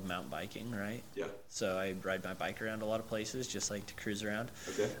I love mountain biking, right? Yeah. So I ride my bike around a lot of places, just like to cruise around.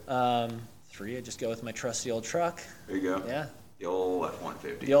 Okay. 3, I just go with my trusty old truck. There you go. Yeah, The old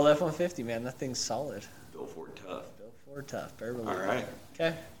F-150. the old F-150, man, that thing's solid. Bill Ford tough. Bill Ford tough, better believe All it. right.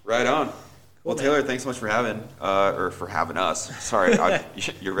 Okay. Right on. Well, man. Taylor, thanks so much for having us. Sorry,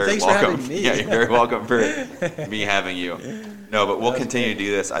 you're very Thanks for welcome. having me. Yeah, you're very welcome for me having you. No, but we'll continue to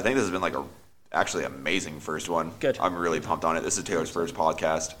do this. I think this has been like actually amazing first one. Good. I'm really pumped on it. This is Taylor's first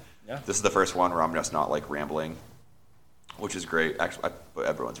podcast. Yeah. This is the first one where I'm just not like rambling, which is great. Actually, but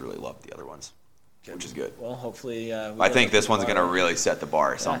everyone's really loved the other ones, which is good. Well, hopefully. I think this one's going to really set the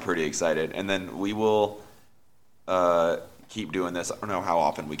bar, so I'm Yeah. pretty excited. And then we will keep doing this. I don't know how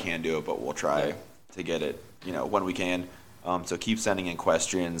often we can do it, but we'll try Yeah. to get it, when we can. So keep sending in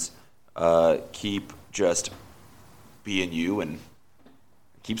questions. Keep just being you and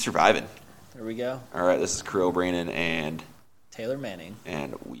keep surviving. There we go. All right, this is Crow Brainin, and Taylor Manning.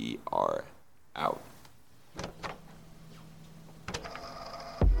 we are out.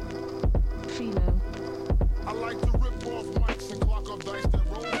 Philo. I like to rip off mics and clock up dice that